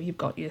 So you've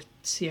got your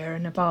Sierra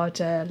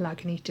Nevada,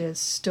 Lagunitas,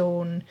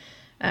 Stone,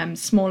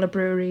 smaller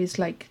breweries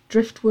like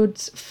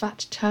Driftwood's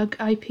Fat Tug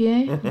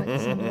IPA. I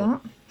like some of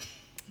that.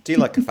 Do you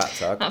like a fat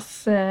tug?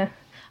 That's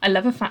I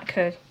love a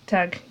fat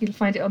tug. You'll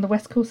find it on the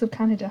west coast of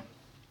Canada.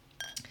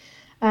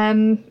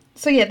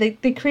 So yeah,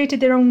 they created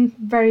their own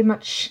very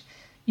much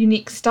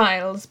unique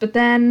styles, but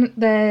then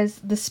there's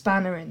the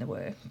spanner in the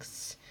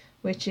works,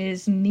 which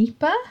is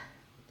NEPA,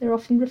 they're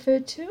often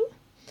referred to.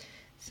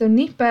 So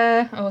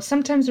NEPA, or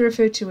sometimes they're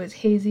referred to as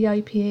hazy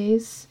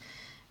IPAs,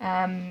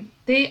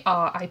 they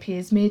are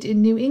IPAs made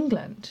in New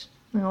England.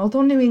 Now,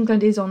 although New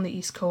England is on the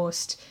East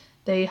Coast,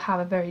 they have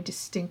a very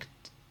distinct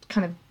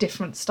kind of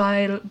different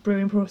style,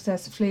 brewing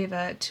process,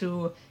 flavour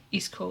to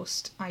East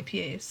Coast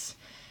IPAs.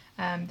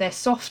 They're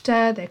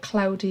softer, they're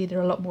cloudy,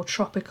 they're a lot more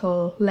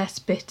tropical, less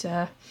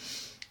bitter.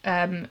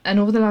 And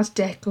over the last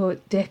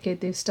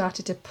decade, they've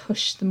started to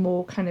push the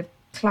more kind of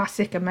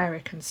classic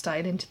American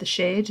style into the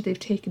shade. They've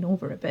taken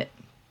over a bit.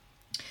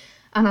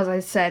 And as I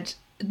said,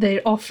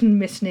 they're often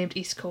misnamed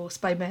East Coast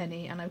by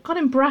many. And I've got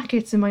in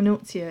brackets in my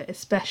notes here,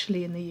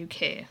 especially in the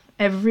UK.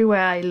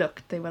 Everywhere I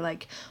looked, they were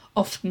like,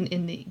 often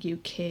in the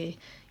UK,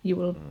 you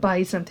will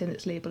buy something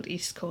that's labelled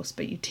East Coast,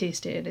 but you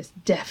taste it and it's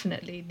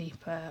definitely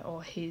Nipa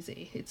or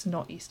hazy. It's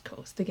not East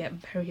Coast. They get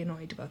very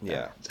annoyed about that.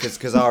 Yeah,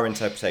 because our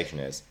interpretation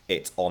is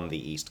it's on the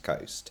East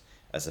Coast,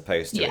 as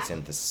opposed to Yeah. it's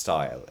in the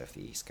style of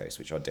the East Coast,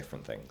 which are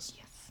different things.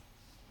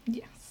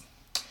 Yes.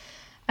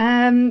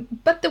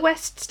 But the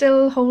West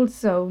still holds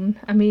its own.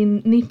 I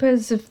mean,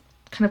 Nipas have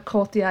kind of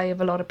caught the eye of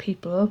a lot of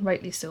people,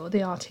 rightly so.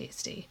 They are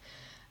tasty.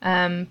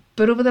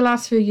 But over the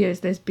last few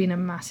years, there's been a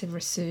massive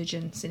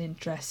resurgence in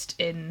interest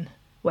in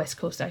West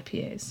Coast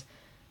IPAs.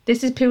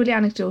 This is purely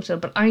anecdotal,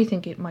 but I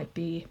think it might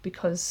be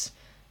because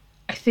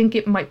I think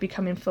it might be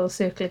coming full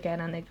circle again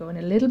and they're going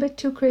a little bit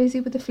too crazy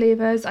with the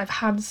flavours. I've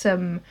had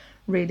some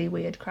really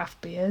weird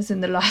craft beers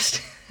in the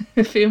last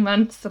few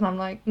months and I'm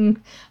like,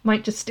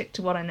 might just stick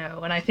to what I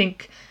know. And I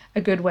think a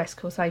good West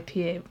Coast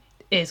IPA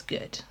is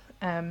good.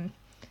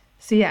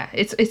 So yeah,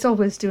 it's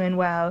always doing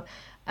well.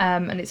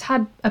 And it's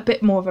had a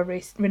bit more of a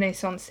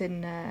renaissance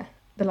in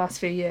the last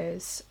few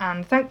years,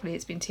 and thankfully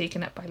it's been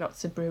taken up by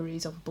lots of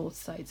breweries on both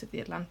sides of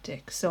the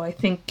Atlantic. So I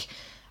think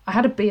I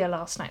had a beer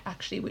last night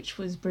actually which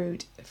was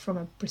brewed from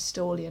a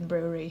Bristolian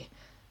brewery,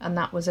 and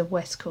that was a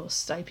West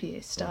Coast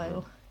IPA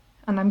style.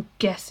 And I'm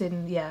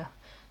guessing, yeah,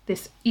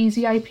 this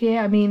easy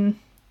IPA, I mean,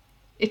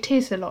 it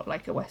tastes a lot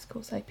like a West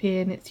Coast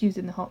IPA and it's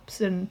using the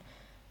hops and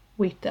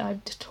wheat that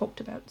I've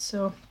talked about.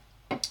 So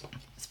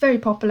it's very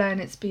popular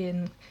and it's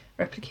being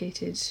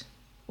replicated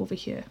over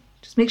here.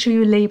 Just make sure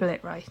you label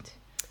it right.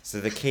 So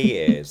the key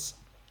is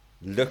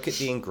look at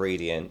the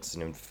ingredients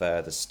and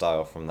infer the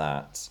style from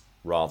that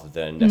rather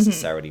than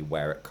necessarily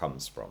where it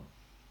comes from.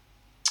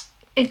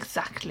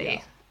 Exactly.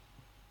 Yeah.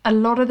 A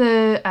lot of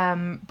the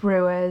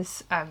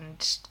brewers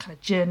and kind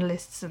of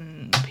journalists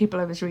and people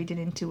I was reading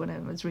into when I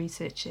was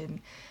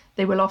researching,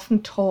 they will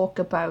often talk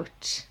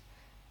about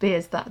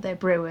beers that they're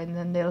brewing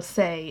and they'll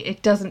say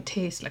it doesn't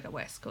taste like a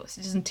West Coast,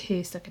 it doesn't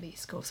taste like an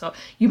East Coast, or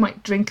you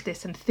might drink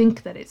this and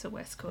think that it's a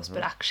West Coast,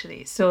 but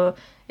actually, so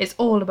it's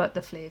all about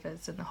the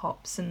flavours and the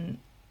hops and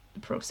the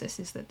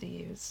processes that they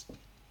use.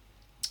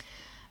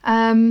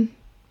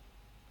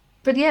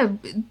 But yeah,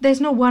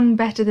 there's no one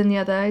better than the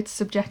other, it's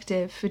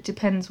subjective, it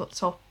depends what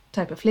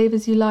type of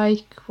flavours you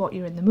like, what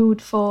you're in the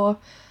mood for.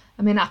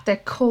 I mean, at their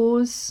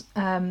cores,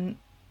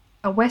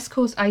 a West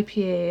Coast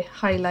IPA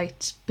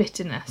highlight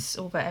bitterness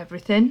over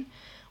everything,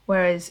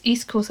 whereas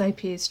East Coast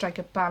IPAs strike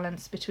a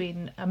balance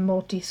between a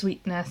malty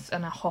sweetness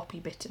and a hoppy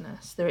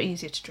bitterness. They're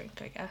easier to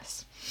drink, I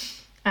guess.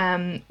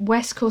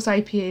 West Coast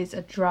IPAs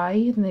are dry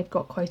and they've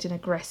got quite an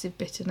aggressive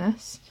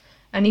bitterness.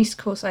 And East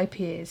Coast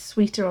IPA is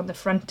sweeter on the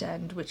front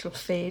end, which will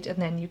fade, and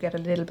then you get a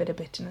little bit of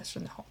bitterness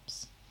from the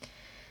hops.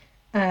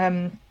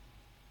 And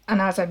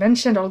as I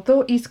mentioned,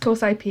 although East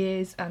Coast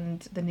IPAs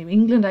and the New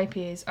England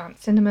IPAs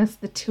aren't synonymous,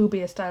 the two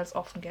beer styles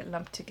often get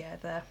lumped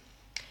together.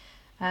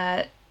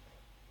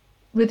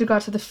 With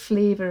regard to the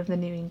flavour of the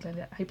New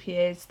England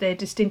IPAs, they're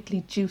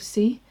distinctly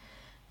juicy.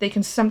 They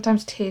can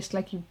sometimes taste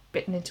like you've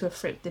bitten into a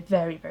fruit. They're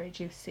very, very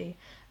juicy.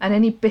 And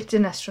any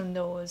bitterness from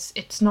those,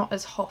 it's not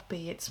as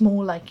hoppy. It's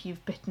more like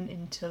you've bitten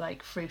into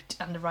like fruit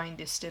and the rind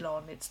is still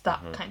on. It's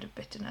that kind of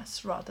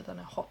bitterness rather than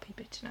a hoppy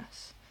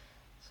bitterness.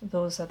 So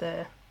those are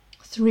the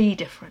 3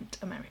 different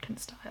American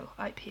style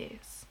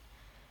IPAs.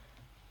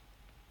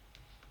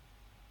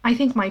 I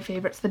think my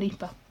favourite's the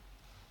Nipa.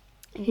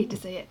 I hate to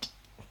say it.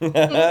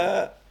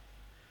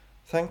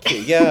 Thank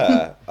you.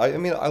 Yeah, I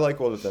mean, I like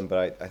all of them,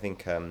 but I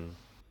think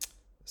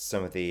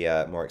some of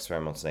the more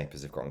experimental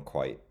Nipas have gotten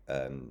quite...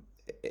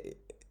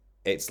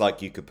 it's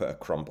like you could put a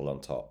crumble on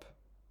top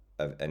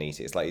of and eat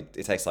it. It's like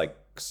it tastes like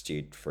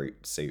stewed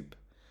fruit soup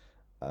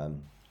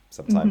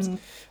sometimes.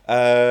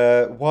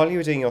 While you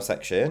were doing your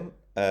section,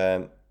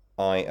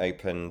 I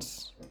opened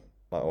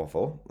my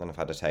Awful and I've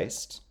had a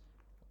taste.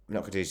 I'm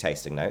not going to do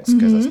tasting notes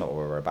because that's not what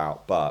we're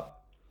about, but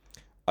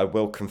I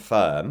will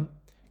confirm,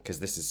 because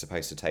this is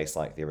supposed to taste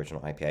like the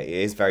original IPA, it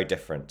is very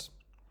different.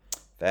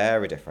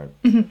 Very different.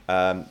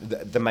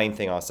 The main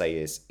thing I'll say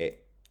is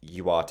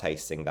you are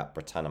tasting that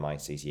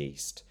Brettanomyces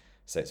yeast,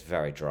 so it's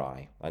very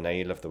dry. I know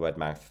you love the word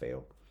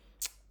mouthfeel.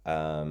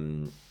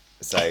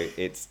 So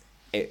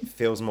it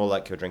feels more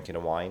like you're drinking a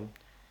wine.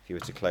 If you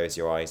were to close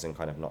your eyes and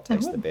kind of not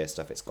taste the beer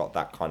stuff, it's got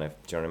that kind of,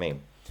 do you know what I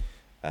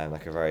mean?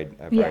 Like a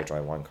very dry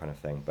wine kind of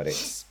thing, but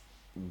it's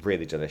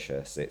really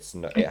delicious. It's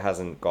not, it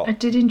hasn't got, I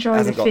did enjoy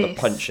hasn't the got face.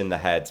 the punch in the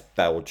head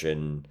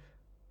Belgian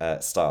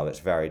style. It's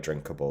very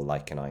drinkable,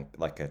 like a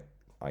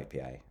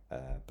IPA,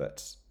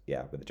 but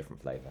yeah, with a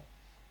different flavour.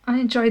 I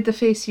enjoyed the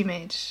face you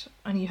made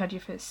when you had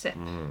your first sip.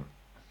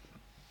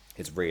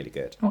 It's really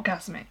good.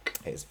 Orgasmic.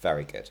 It's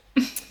very good.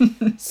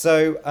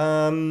 So,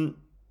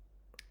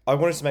 I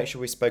wanted to make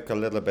sure we spoke a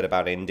little bit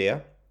about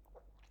India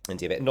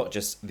beer, not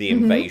just the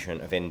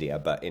invasion of India,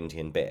 but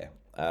Indian beer.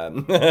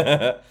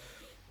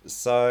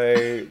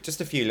 So,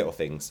 just a few little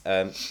things.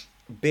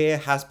 Beer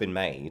has been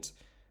made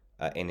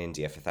in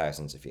India for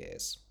thousands of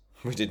years.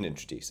 We didn't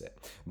introduce it,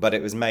 but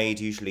it was made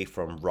usually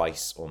from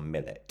rice or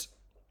millet.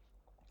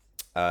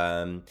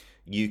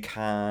 You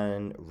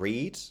can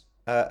read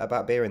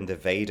about beer in the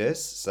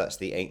Vedas, so that's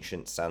the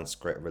ancient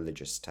Sanskrit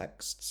religious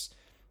texts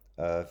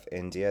of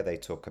India. They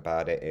talk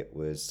about it. It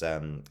was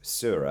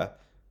Sura,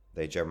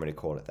 they generally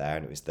call it there,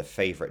 and it was the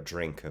favorite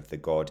drink of the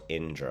god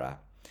Indra.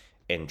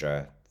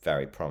 Indra,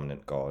 very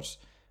prominent god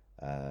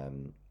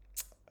in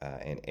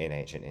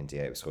ancient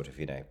India. It was sort of,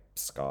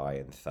 sky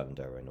and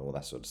thunder and all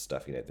that sort of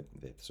stuff, the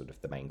sort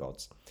of the main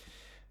gods.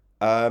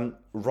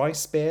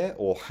 Rice beer,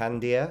 or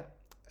handia,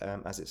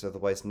 as it's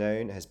otherwise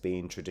known, has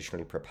been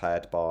traditionally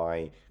prepared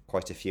by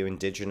quite a few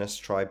indigenous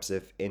tribes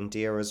of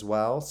India as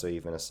well, so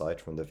even aside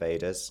from the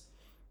Vedas.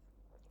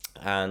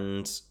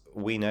 And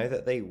we know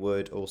that they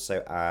would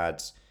also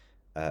add,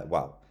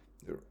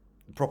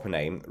 proper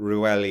name,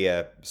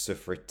 Ruellia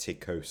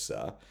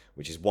sufruticosa,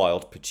 which is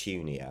wild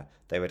petunia.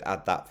 They would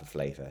add that for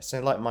flavour.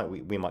 So like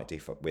we might do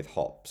with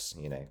hops,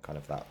 kind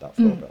of that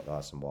floral, but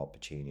add some wild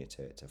petunia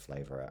to it to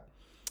flavour it.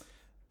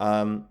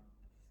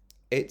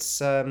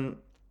 It's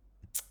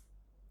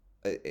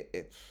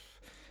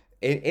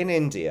in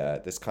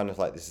India, there's kind of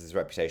like this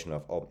reputation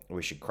of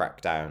we should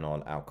crack down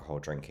on alcohol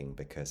drinking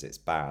because it's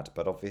bad.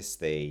 But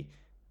obviously,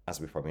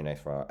 as we probably know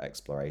from our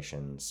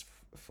explorations,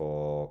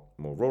 for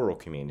more rural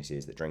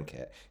communities that drink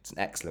it, it's an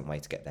excellent way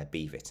to get their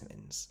B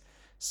vitamins.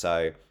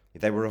 So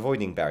they were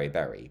avoiding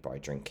beriberi by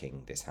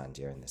drinking this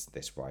handia and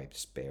this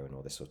rice beer and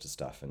all this sort of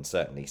stuff, and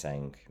certainly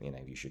saying,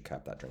 you should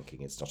curb that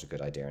drinking. It's not a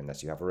good idea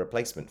unless you have a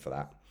replacement for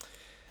that.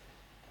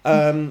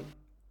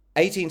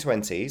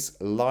 1820s,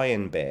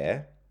 Lion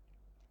Beer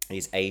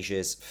is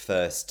Asia's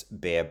first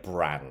beer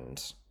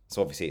brand.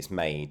 So obviously it's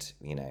made,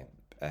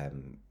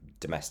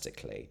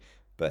 domestically,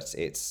 but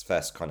its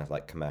first kind of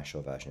like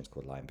commercial version is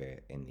called Lion Beer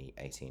in the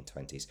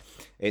 1820s.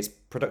 Its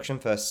production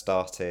first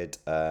started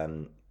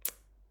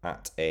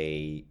at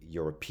a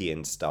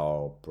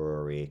European-style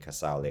brewery,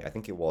 Casale. I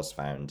think it was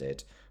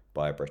founded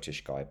by a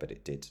British guy, but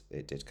it did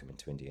come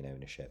into Indian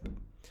ownership.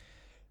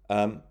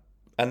 And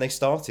they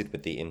started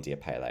with the India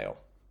Pale Ale.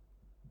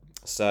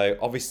 So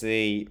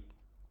obviously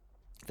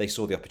they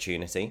saw the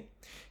opportunity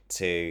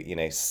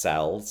to,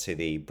 sell to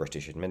the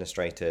British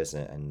administrators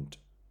and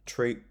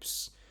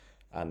troops,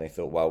 and they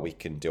thought, well, we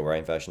can do our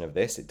own version of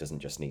this. It doesn't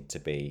just need to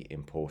be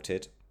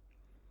imported.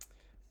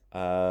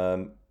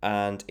 And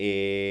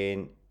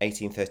in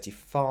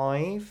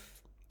 1835,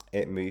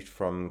 it moved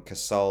from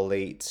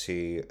Kasauli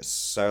to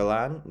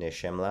Solan near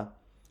Shimla.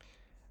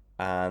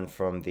 And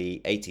from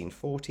the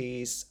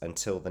 1840s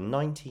until the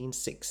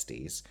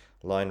 1960s,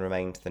 Lion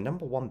remained the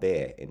number one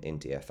beer in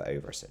India for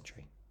over a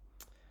century.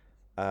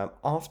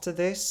 After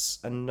this,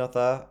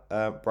 another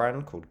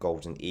brand called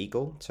Golden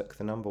Eagle took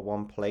the number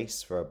one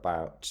place for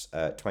about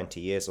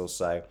 20 years or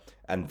so,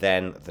 and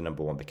then the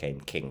number one became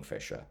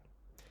Kingfisher,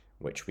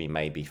 which we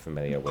may be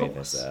familiar with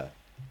as a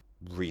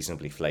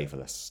reasonably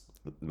flavourless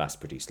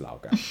mass-produced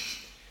lager,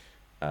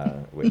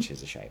 which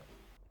is a shame.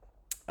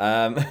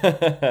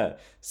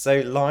 So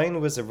Lion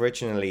was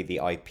originally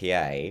the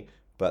IPA,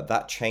 but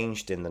that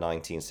changed in the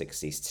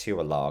 1960s to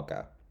a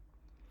lager.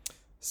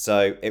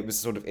 So it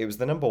was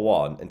the number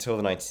one until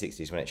the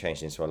 1960s when it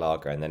changed into a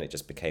lager, and then it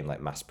just became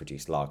like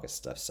mass-produced lager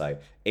stuff. So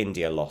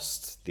India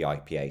lost the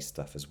IPA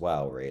stuff as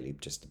well, really,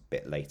 just a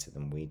bit later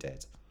than we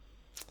did.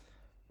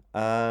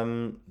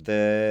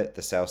 The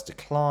sales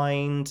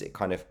declined. It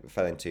kind of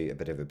fell into a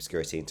bit of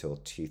obscurity until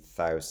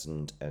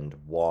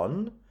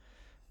 2001.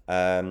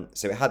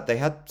 So they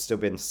had still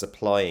been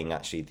supplying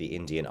actually the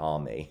Indian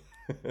Army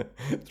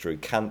through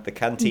the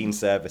canteen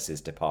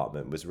services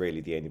department was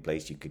really the only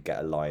place you could get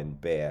a Lion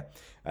beer,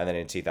 and then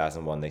in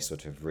 2001 they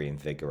sort of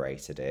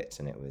reinvigorated it,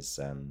 and it was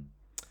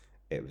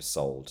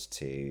sold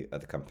to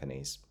other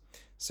companies.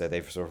 So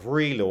they've sort of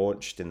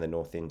relaunched in the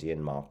North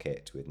Indian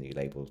market with new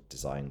label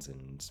designs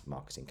and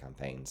marketing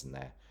campaigns, and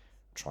they're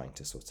trying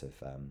to sort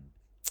of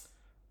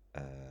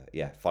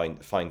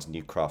find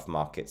new craft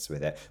markets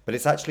with it. But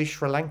it's actually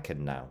Sri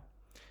Lankan now.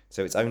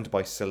 So it's owned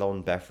by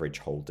Ceylon Beverage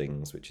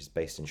Holdings, which is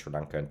based in Sri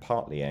Lanka and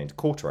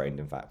quarter owned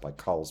in fact, by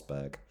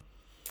Carlsberg.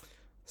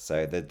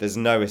 So there's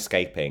no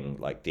escaping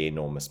like the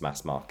enormous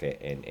mass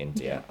market in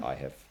India, I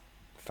have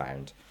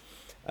found.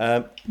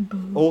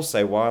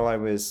 Also, while I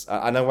was,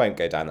 and I won't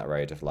go down that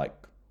road of like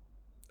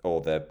all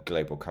the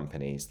global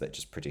companies that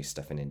just produce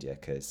stuff in India,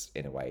 because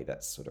in a way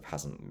that sort of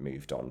hasn't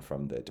moved on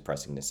from the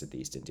depressingness of the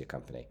East India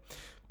Company.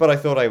 But I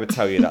thought I would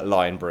tell you that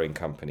Lion Brewing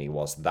Company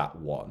was that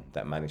one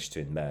that managed to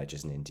emerge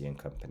as an Indian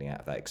company out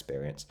of that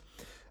experience.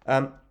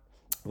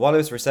 While I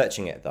was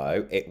researching it,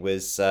 though, it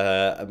was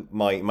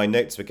my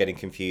notes were getting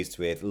confused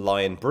with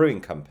Lion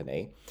Brewing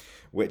Company,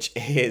 which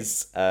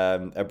is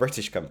a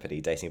British company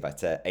dating back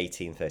to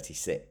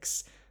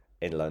 1836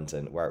 in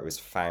London, where it was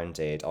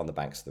founded on the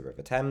banks of the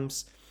River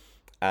Thames.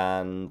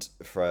 And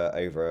for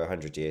over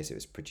 100 years, it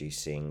was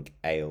producing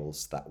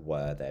ales that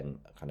were then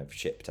kind of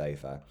shipped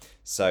over.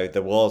 So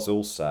there was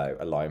also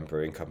a Lion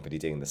Brewing Company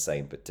doing the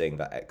same, but doing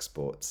that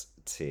export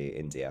to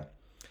India.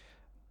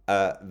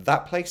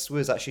 That place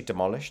was actually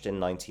demolished in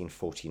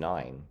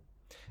 1949,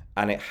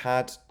 and it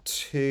had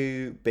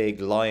two big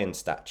lion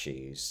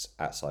statues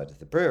outside of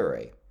the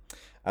brewery.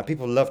 And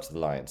people loved the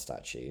lion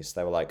statues.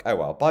 They were like, oh,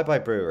 well, bye-bye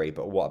brewery,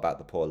 but what about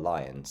the poor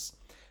lions?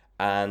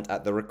 And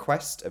at the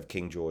request of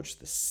King George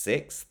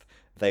VI,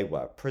 they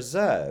were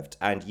preserved,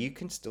 and you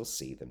can still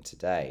see them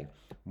today.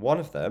 One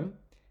of them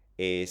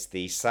is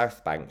the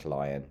South Bank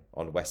lion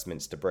on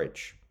Westminster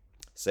Bridge.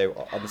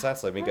 So on the south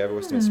side, when you go over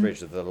Westminster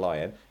Bridge with the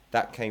lion,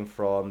 that came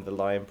from the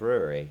Lion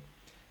Brewery.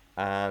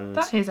 And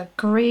that is a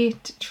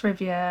great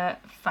trivia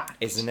fact.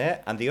 Isn't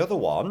it? And the other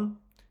one,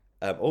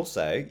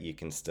 also, you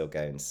can still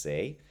go and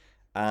see,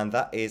 and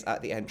that is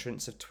at the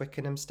entrance of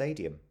Twickenham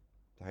Stadium,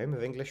 the home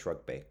of English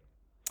rugby.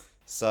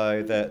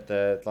 So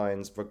the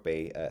Lions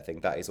rugby thing,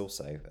 that is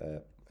also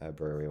a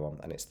brewery one,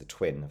 and it's the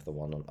twin of the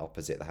one on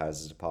opposite the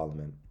Houses of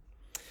Parliament.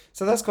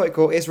 So that's quite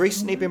cool. It's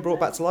recently been brought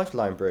back to life,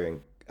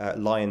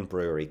 Lion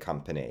Brewery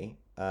Company,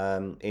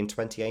 in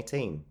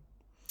 2018.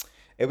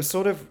 It was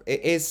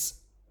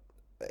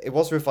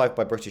revived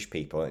by British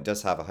people, and it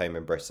does have a home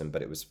in Britain,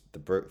 but it was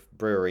the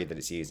brewery that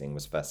it's using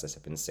was first set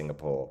up in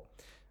Singapore.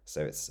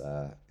 So it's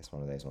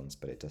one of those ones,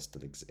 but it does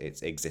still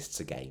it exists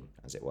again,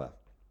 as it were.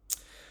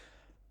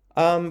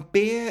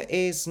 Beer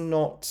is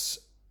not,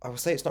 I would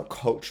say it's not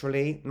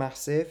culturally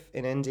massive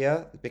in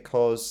India,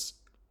 because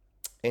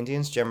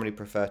Indians generally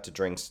prefer to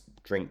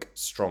drink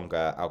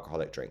stronger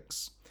alcoholic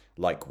drinks,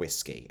 like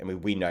whiskey. I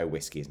mean, we know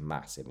whiskey is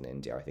massive in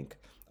India. I think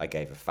I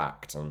gave a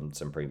fact on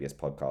some previous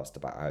podcast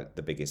about how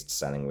the biggest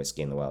selling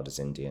whiskey in the world is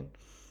Indian.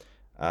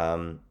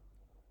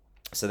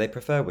 So they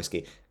prefer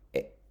whiskey.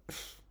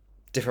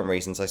 Different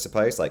reasons, I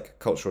suppose, like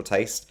cultural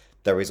taste.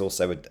 There is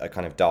also a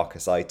kind of darker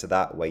side to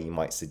that, where you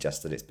might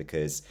suggest that it's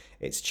because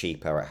it's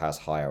cheaper, it has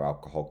higher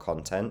alcohol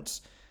content.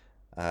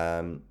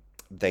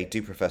 They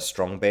do prefer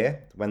strong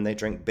beer when they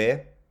drink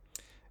beer,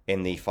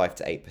 in the 5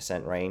 to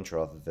 8% range,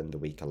 rather than the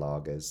weaker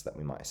lagers that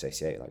we might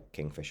associate, like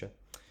Kingfisher.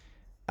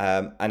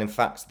 And in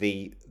fact,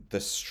 the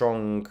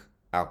strong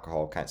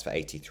alcohol accounts for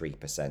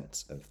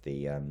 83% of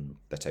the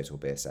total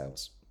beer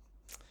sales.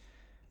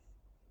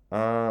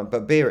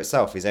 But beer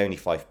itself is only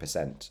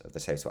 5% of the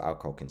total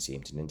alcohol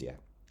consumed in India.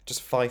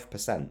 Just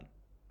 5%.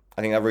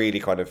 I think that really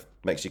kind of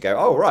makes you go,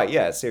 oh, right,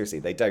 yeah, seriously,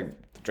 they don't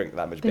drink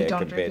that much beer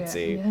compared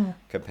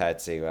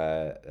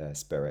to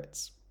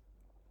spirits.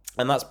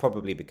 And that's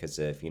probably because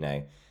of,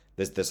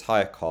 there's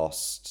higher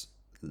cost,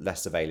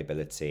 less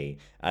availability,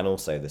 and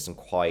also there's some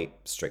quite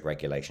strict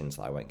regulations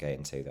that I won't get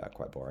into that are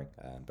quite boring,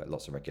 but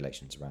lots of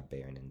regulations around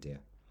beer in India.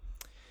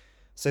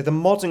 So the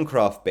modern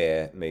craft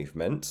beer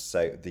movement,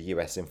 so the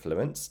US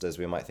influenced, as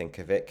we might think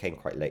of it, came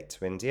quite late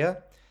to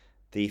India.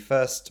 The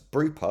first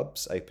brew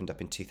pubs opened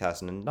up in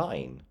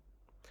 2009,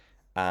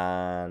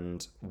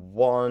 and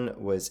one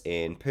was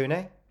in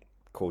Pune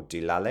called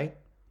Dulali,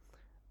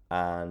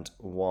 and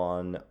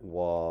one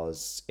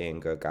was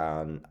in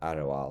Gurgaon,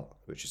 Arawal,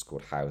 which is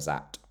called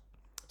Howzat.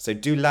 So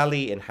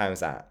Dulali and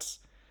Howzat.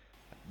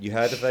 You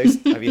heard of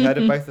those? Have you heard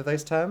of both of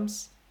those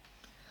terms?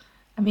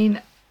 I mean,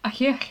 I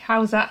hear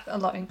how's that a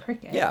lot in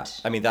cricket. Yeah,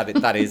 I mean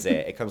that is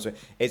it. It comes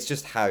with, it's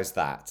just how's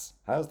that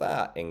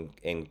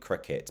in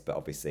cricket, but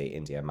obviously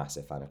India a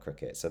massive fan of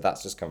cricket, so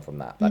that's just come from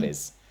that. That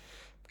is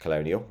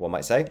colonial, one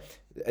might say.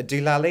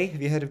 Dulali,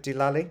 have you heard of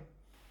Dulali?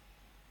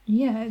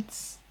 Yeah,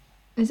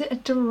 is it a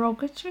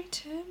derogatory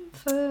term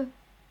for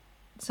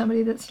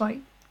somebody that's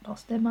like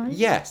lost their mind?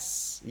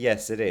 Yes,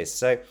 it is.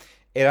 So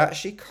it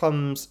actually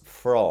comes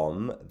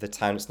from the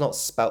town. It's not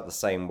spelt the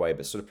same way,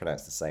 but sort of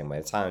pronounced the same way.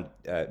 The town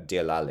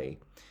Dulali,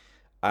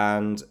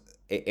 and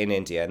in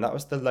India, and that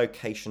was the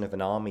location of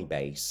an army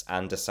base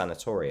and a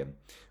sanatorium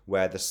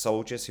where the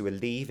soldiers who were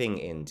leaving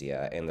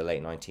India in the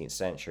late 19th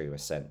century were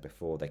sent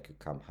before they could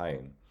come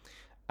home.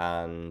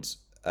 And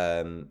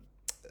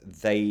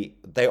they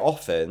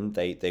often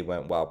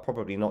weren't well,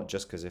 probably not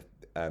just because of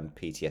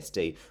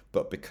PTSD,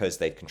 but because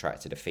they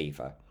contracted a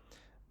fever,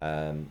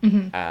 and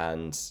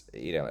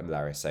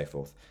malaria and so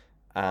forth.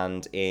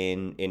 And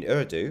in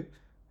Urdu,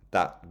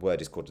 that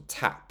word is called a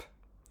tap.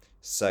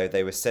 So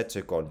they were said to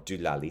have gone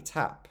Dulali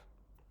Tap,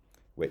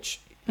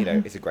 which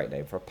is a great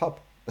name for a pub,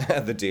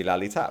 the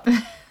Dulali Tap.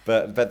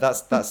 But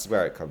that's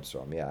where it comes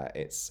from. Yeah,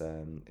 it's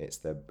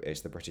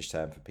the British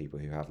term for people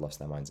who have lost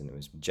their minds, and it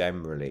was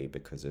generally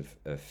because of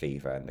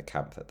fever and the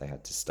camp that they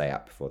had to stay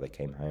at before they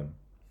came home.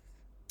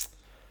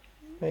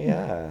 But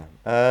yeah,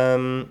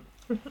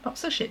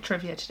 lots of shit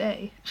trivia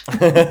today.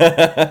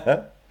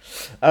 There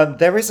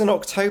is an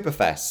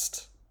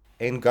Oktoberfest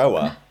in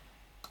Goa.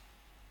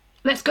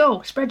 Let's go,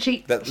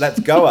 spreadsheet.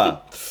 Let's go.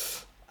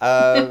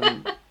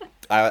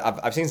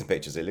 I've seen some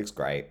pictures. It looks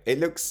great. It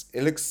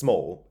looks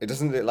small. It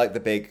doesn't look like the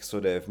big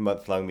sort of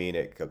month-long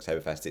Munich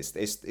Oktoberfest. It's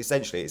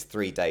essentially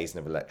 3 days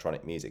of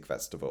electronic music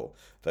festival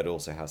that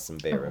also has some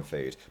beer and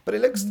food. But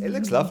it looks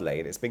lovely,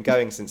 and it's been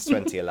going since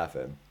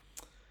 2011.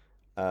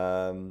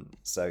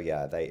 So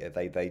yeah,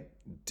 they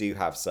do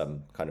have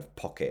some kind of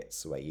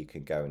pockets where you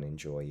can go and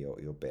enjoy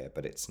your beer,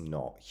 but it's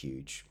not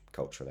huge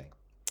culturally.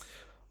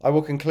 I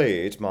will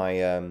conclude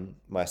my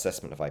my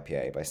assessment of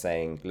IPA by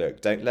saying,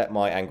 look, don't let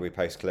my angry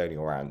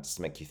post-colonial rants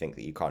make you think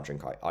that you can't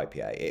drink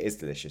IPA. It is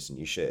delicious and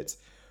you should.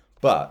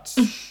 But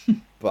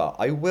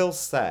I will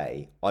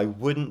say I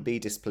wouldn't be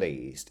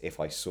displeased if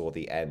I saw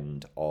the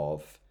end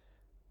of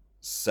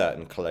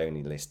certain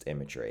colonialist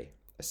imagery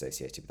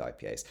associated with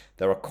IPAs.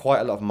 There are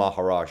quite a lot of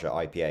Maharaja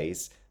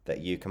IPAs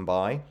that you can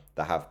buy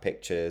that have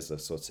pictures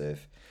of sort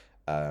of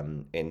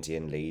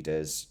Indian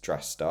leaders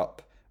dressed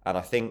up. And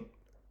I think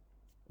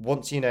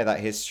once you know that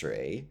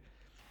history,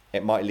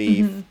 it might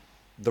leave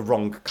the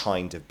wrong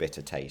kind of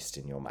bitter taste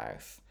in your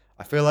mouth.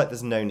 I feel like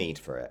there's no need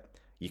for it.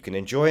 You can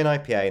enjoy an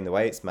IPA in the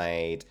way it's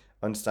made,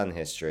 understand the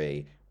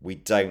history. We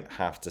don't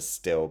have to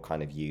still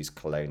kind of use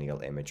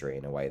colonial imagery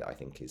in a way that I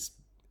think is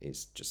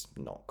just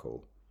not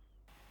cool.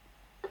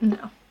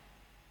 No.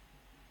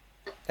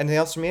 Anything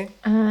else from you?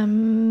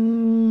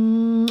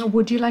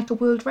 Would you like a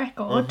world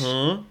record?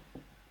 Mm-hmm.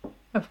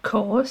 Of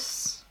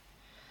course.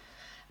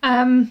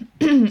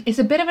 It's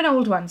a bit of an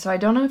old one, so I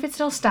don't know if it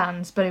still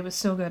stands, but it was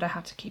so good I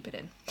had to keep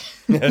it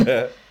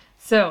in.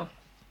 So,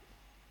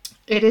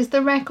 it is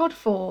the record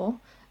for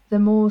the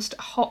most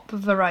hop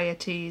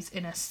varieties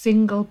in a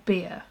single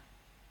beer.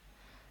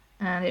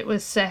 And it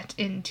was set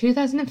in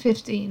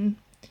 2015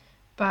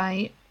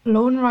 by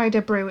Lone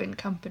Rider Brewing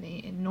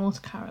Company in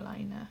North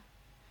Carolina.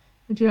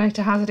 Would you like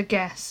to hazard a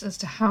guess as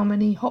to how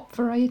many hop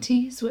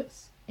varieties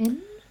was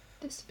in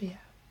this beer?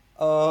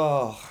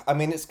 Oh, I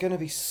mean, it's going to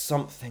be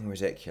something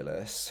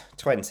ridiculous.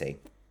 20.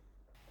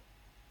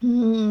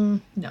 No.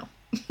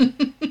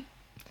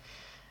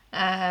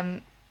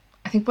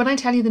 I think when I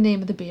tell you the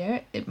name of the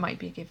beer, it might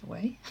be a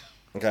giveaway.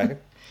 Okay.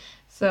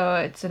 So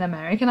it's an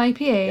American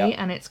IPA, Yep.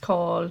 and it's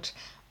called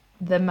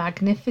the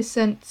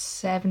Magnificent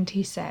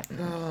 77.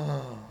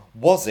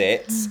 Was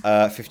it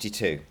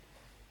 52?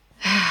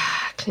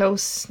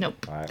 Close.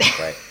 Nope. All right,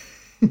 great.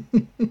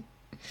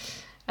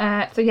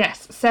 So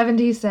yes,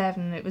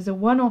 77. It was a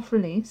one-off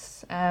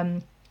release.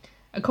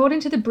 According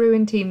to the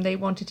brewing team, they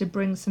wanted to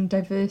bring some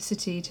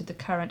diversity to the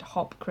current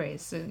hop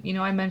craze. So, you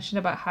know, I mentioned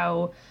about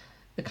how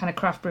the kind of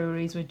craft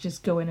breweries were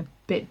just going a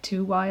bit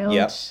too wild.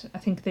 Yep. I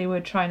think they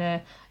were trying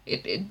to...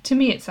 to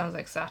me, it sounds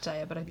like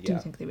satire, but I do Yeah.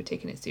 think they were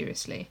taking it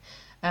seriously.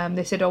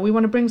 They said, we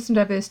want to bring some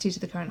diversity to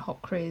the current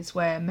hop craze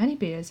where many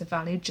beers are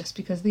valued just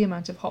because of the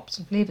amount of hops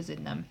and flavours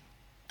in them.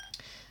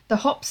 The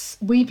hops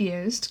we've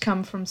used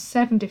come from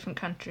 7 different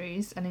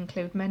countries and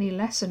include many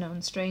lesser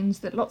known strains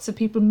that lots of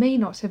people may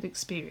not have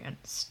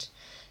experienced.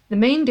 The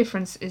main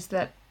difference is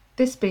that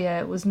this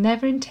beer was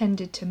never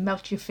intended to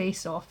melt your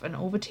face off and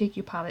overtake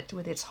your palate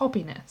with its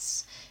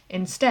hoppiness.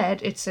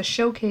 Instead, it's a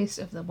showcase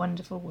of the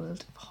wonderful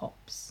world of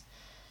hops.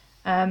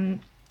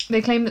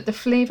 They claim that the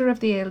flavour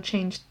of the ale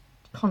changed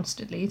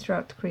constantly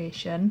throughout the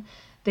creation.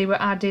 They were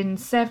adding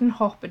 7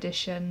 hop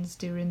additions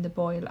during the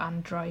boil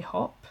and dry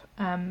hop.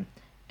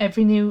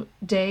 Every new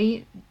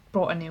day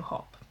brought a new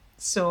hop.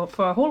 So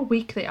for a whole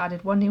week they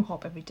added 1 new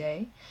hop every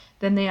day.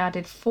 Then they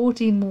added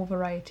 14 more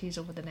varieties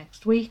over the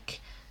next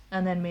week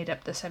and then made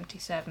up the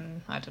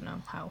 77. I don't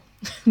know how.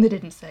 They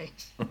didn't say.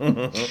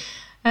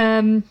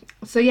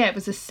 So yeah, it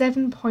was a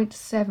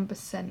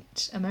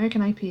 7.7%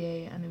 American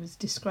IPA and it was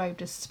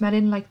described as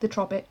smelling like the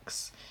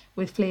tropics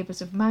with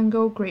flavours of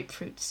mango,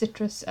 grapefruit,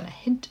 citrus and a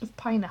hint of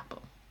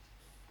pineapple.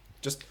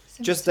 Just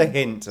a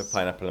hint of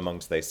pineapple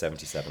amongst those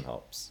 77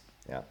 hops.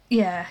 Yeah.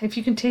 Yeah, if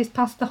you can taste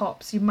past the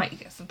hops, you might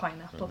get some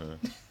pineapple.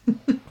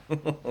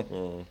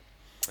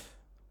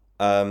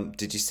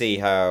 Did you see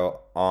how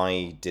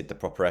I did the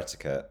proper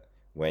etiquette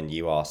when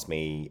you asked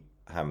me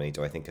how many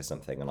do I think of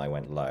something and I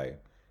went low,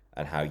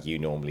 and how you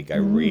normally go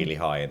really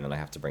high and then I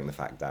have to bring the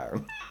fact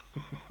down?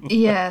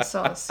 Yeah,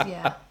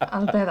 yeah.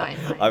 I'll bear that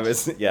in mind.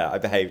 I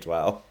behaved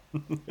well.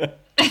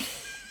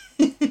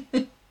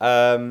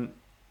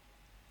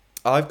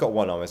 I've got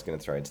one I was going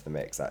to throw into the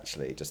mix,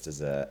 actually, just as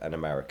an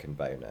American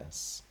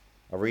bonus.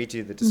 I'll read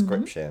you the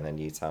description and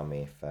you tell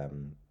me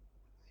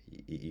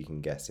if you can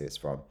guess who it's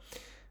from.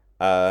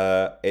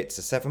 It's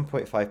a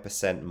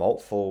 7.5%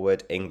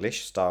 malt-forward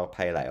English-style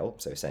pale ale,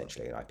 so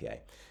essentially an IPA,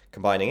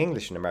 combining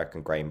English and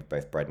American grain with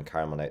both bread and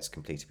caramel notes,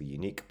 completed with a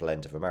unique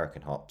blend of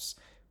American hops,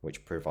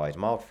 which provide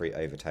mild fruit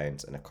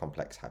overtones and a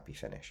complex, happy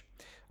finish.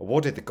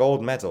 Awarded the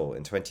gold medal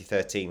in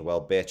 2013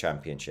 World Beer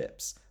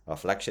Championships, our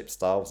flagship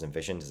style was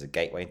envisioned as a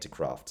gateway into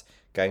craft,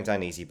 going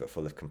down easy but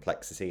full of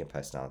complexity and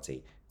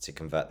personality to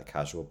convert the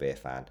casual beer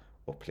fan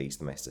or please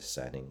the most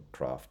discerning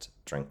craft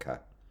drinker.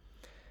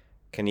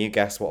 Can you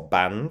guess what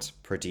band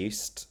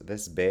produced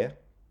this beer?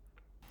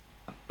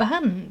 A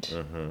band?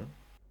 Mm-hmm.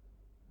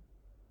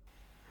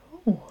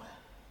 Oh.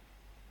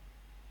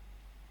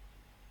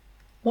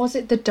 Was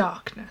it The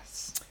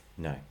Darkness?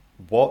 No.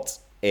 What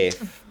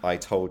if I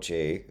told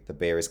you the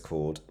beer is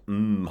called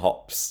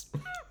Hops?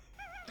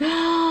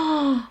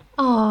 Oh,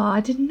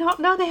 I did not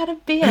know they had a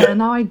beer, and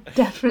now I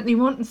definitely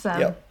want some.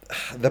 Yep.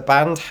 The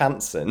band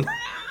Hanson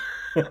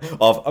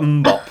of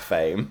Mbop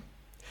fame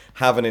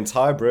have an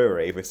entire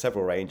brewery with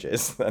several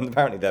ranges, and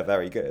apparently they're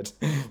very good.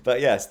 But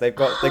yes, they've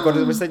got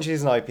it essentially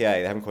as an IPA.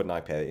 They haven't called it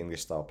an IPA,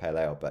 English style pale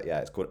ale, but yeah,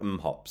 it's called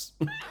Hops.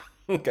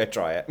 Go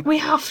try it. We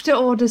have to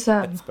order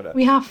some.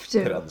 We have Put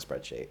it on to. the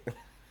spreadsheet.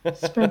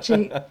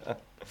 Spreadsheet.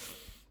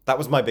 That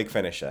was my big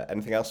finisher.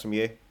 Anything else from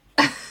you?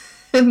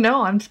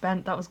 No, I'm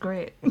spent. That was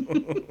great.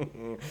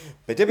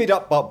 Bidibby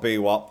dop bop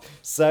boo wop.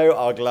 So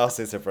our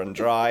glasses have run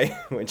dry,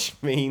 which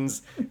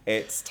means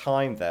it's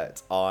time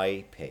that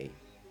I pee.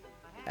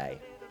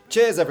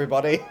 Cheers,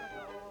 everybody.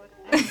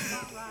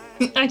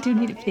 I do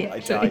need a pee, I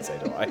actually. so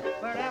do I.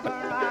 Wherever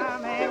I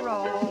may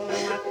roam,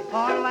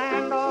 on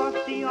land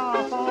or sea or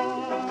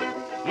home,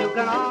 you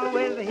can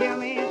always hear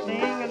me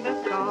singing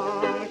this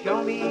song.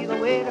 Show me the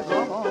way to go.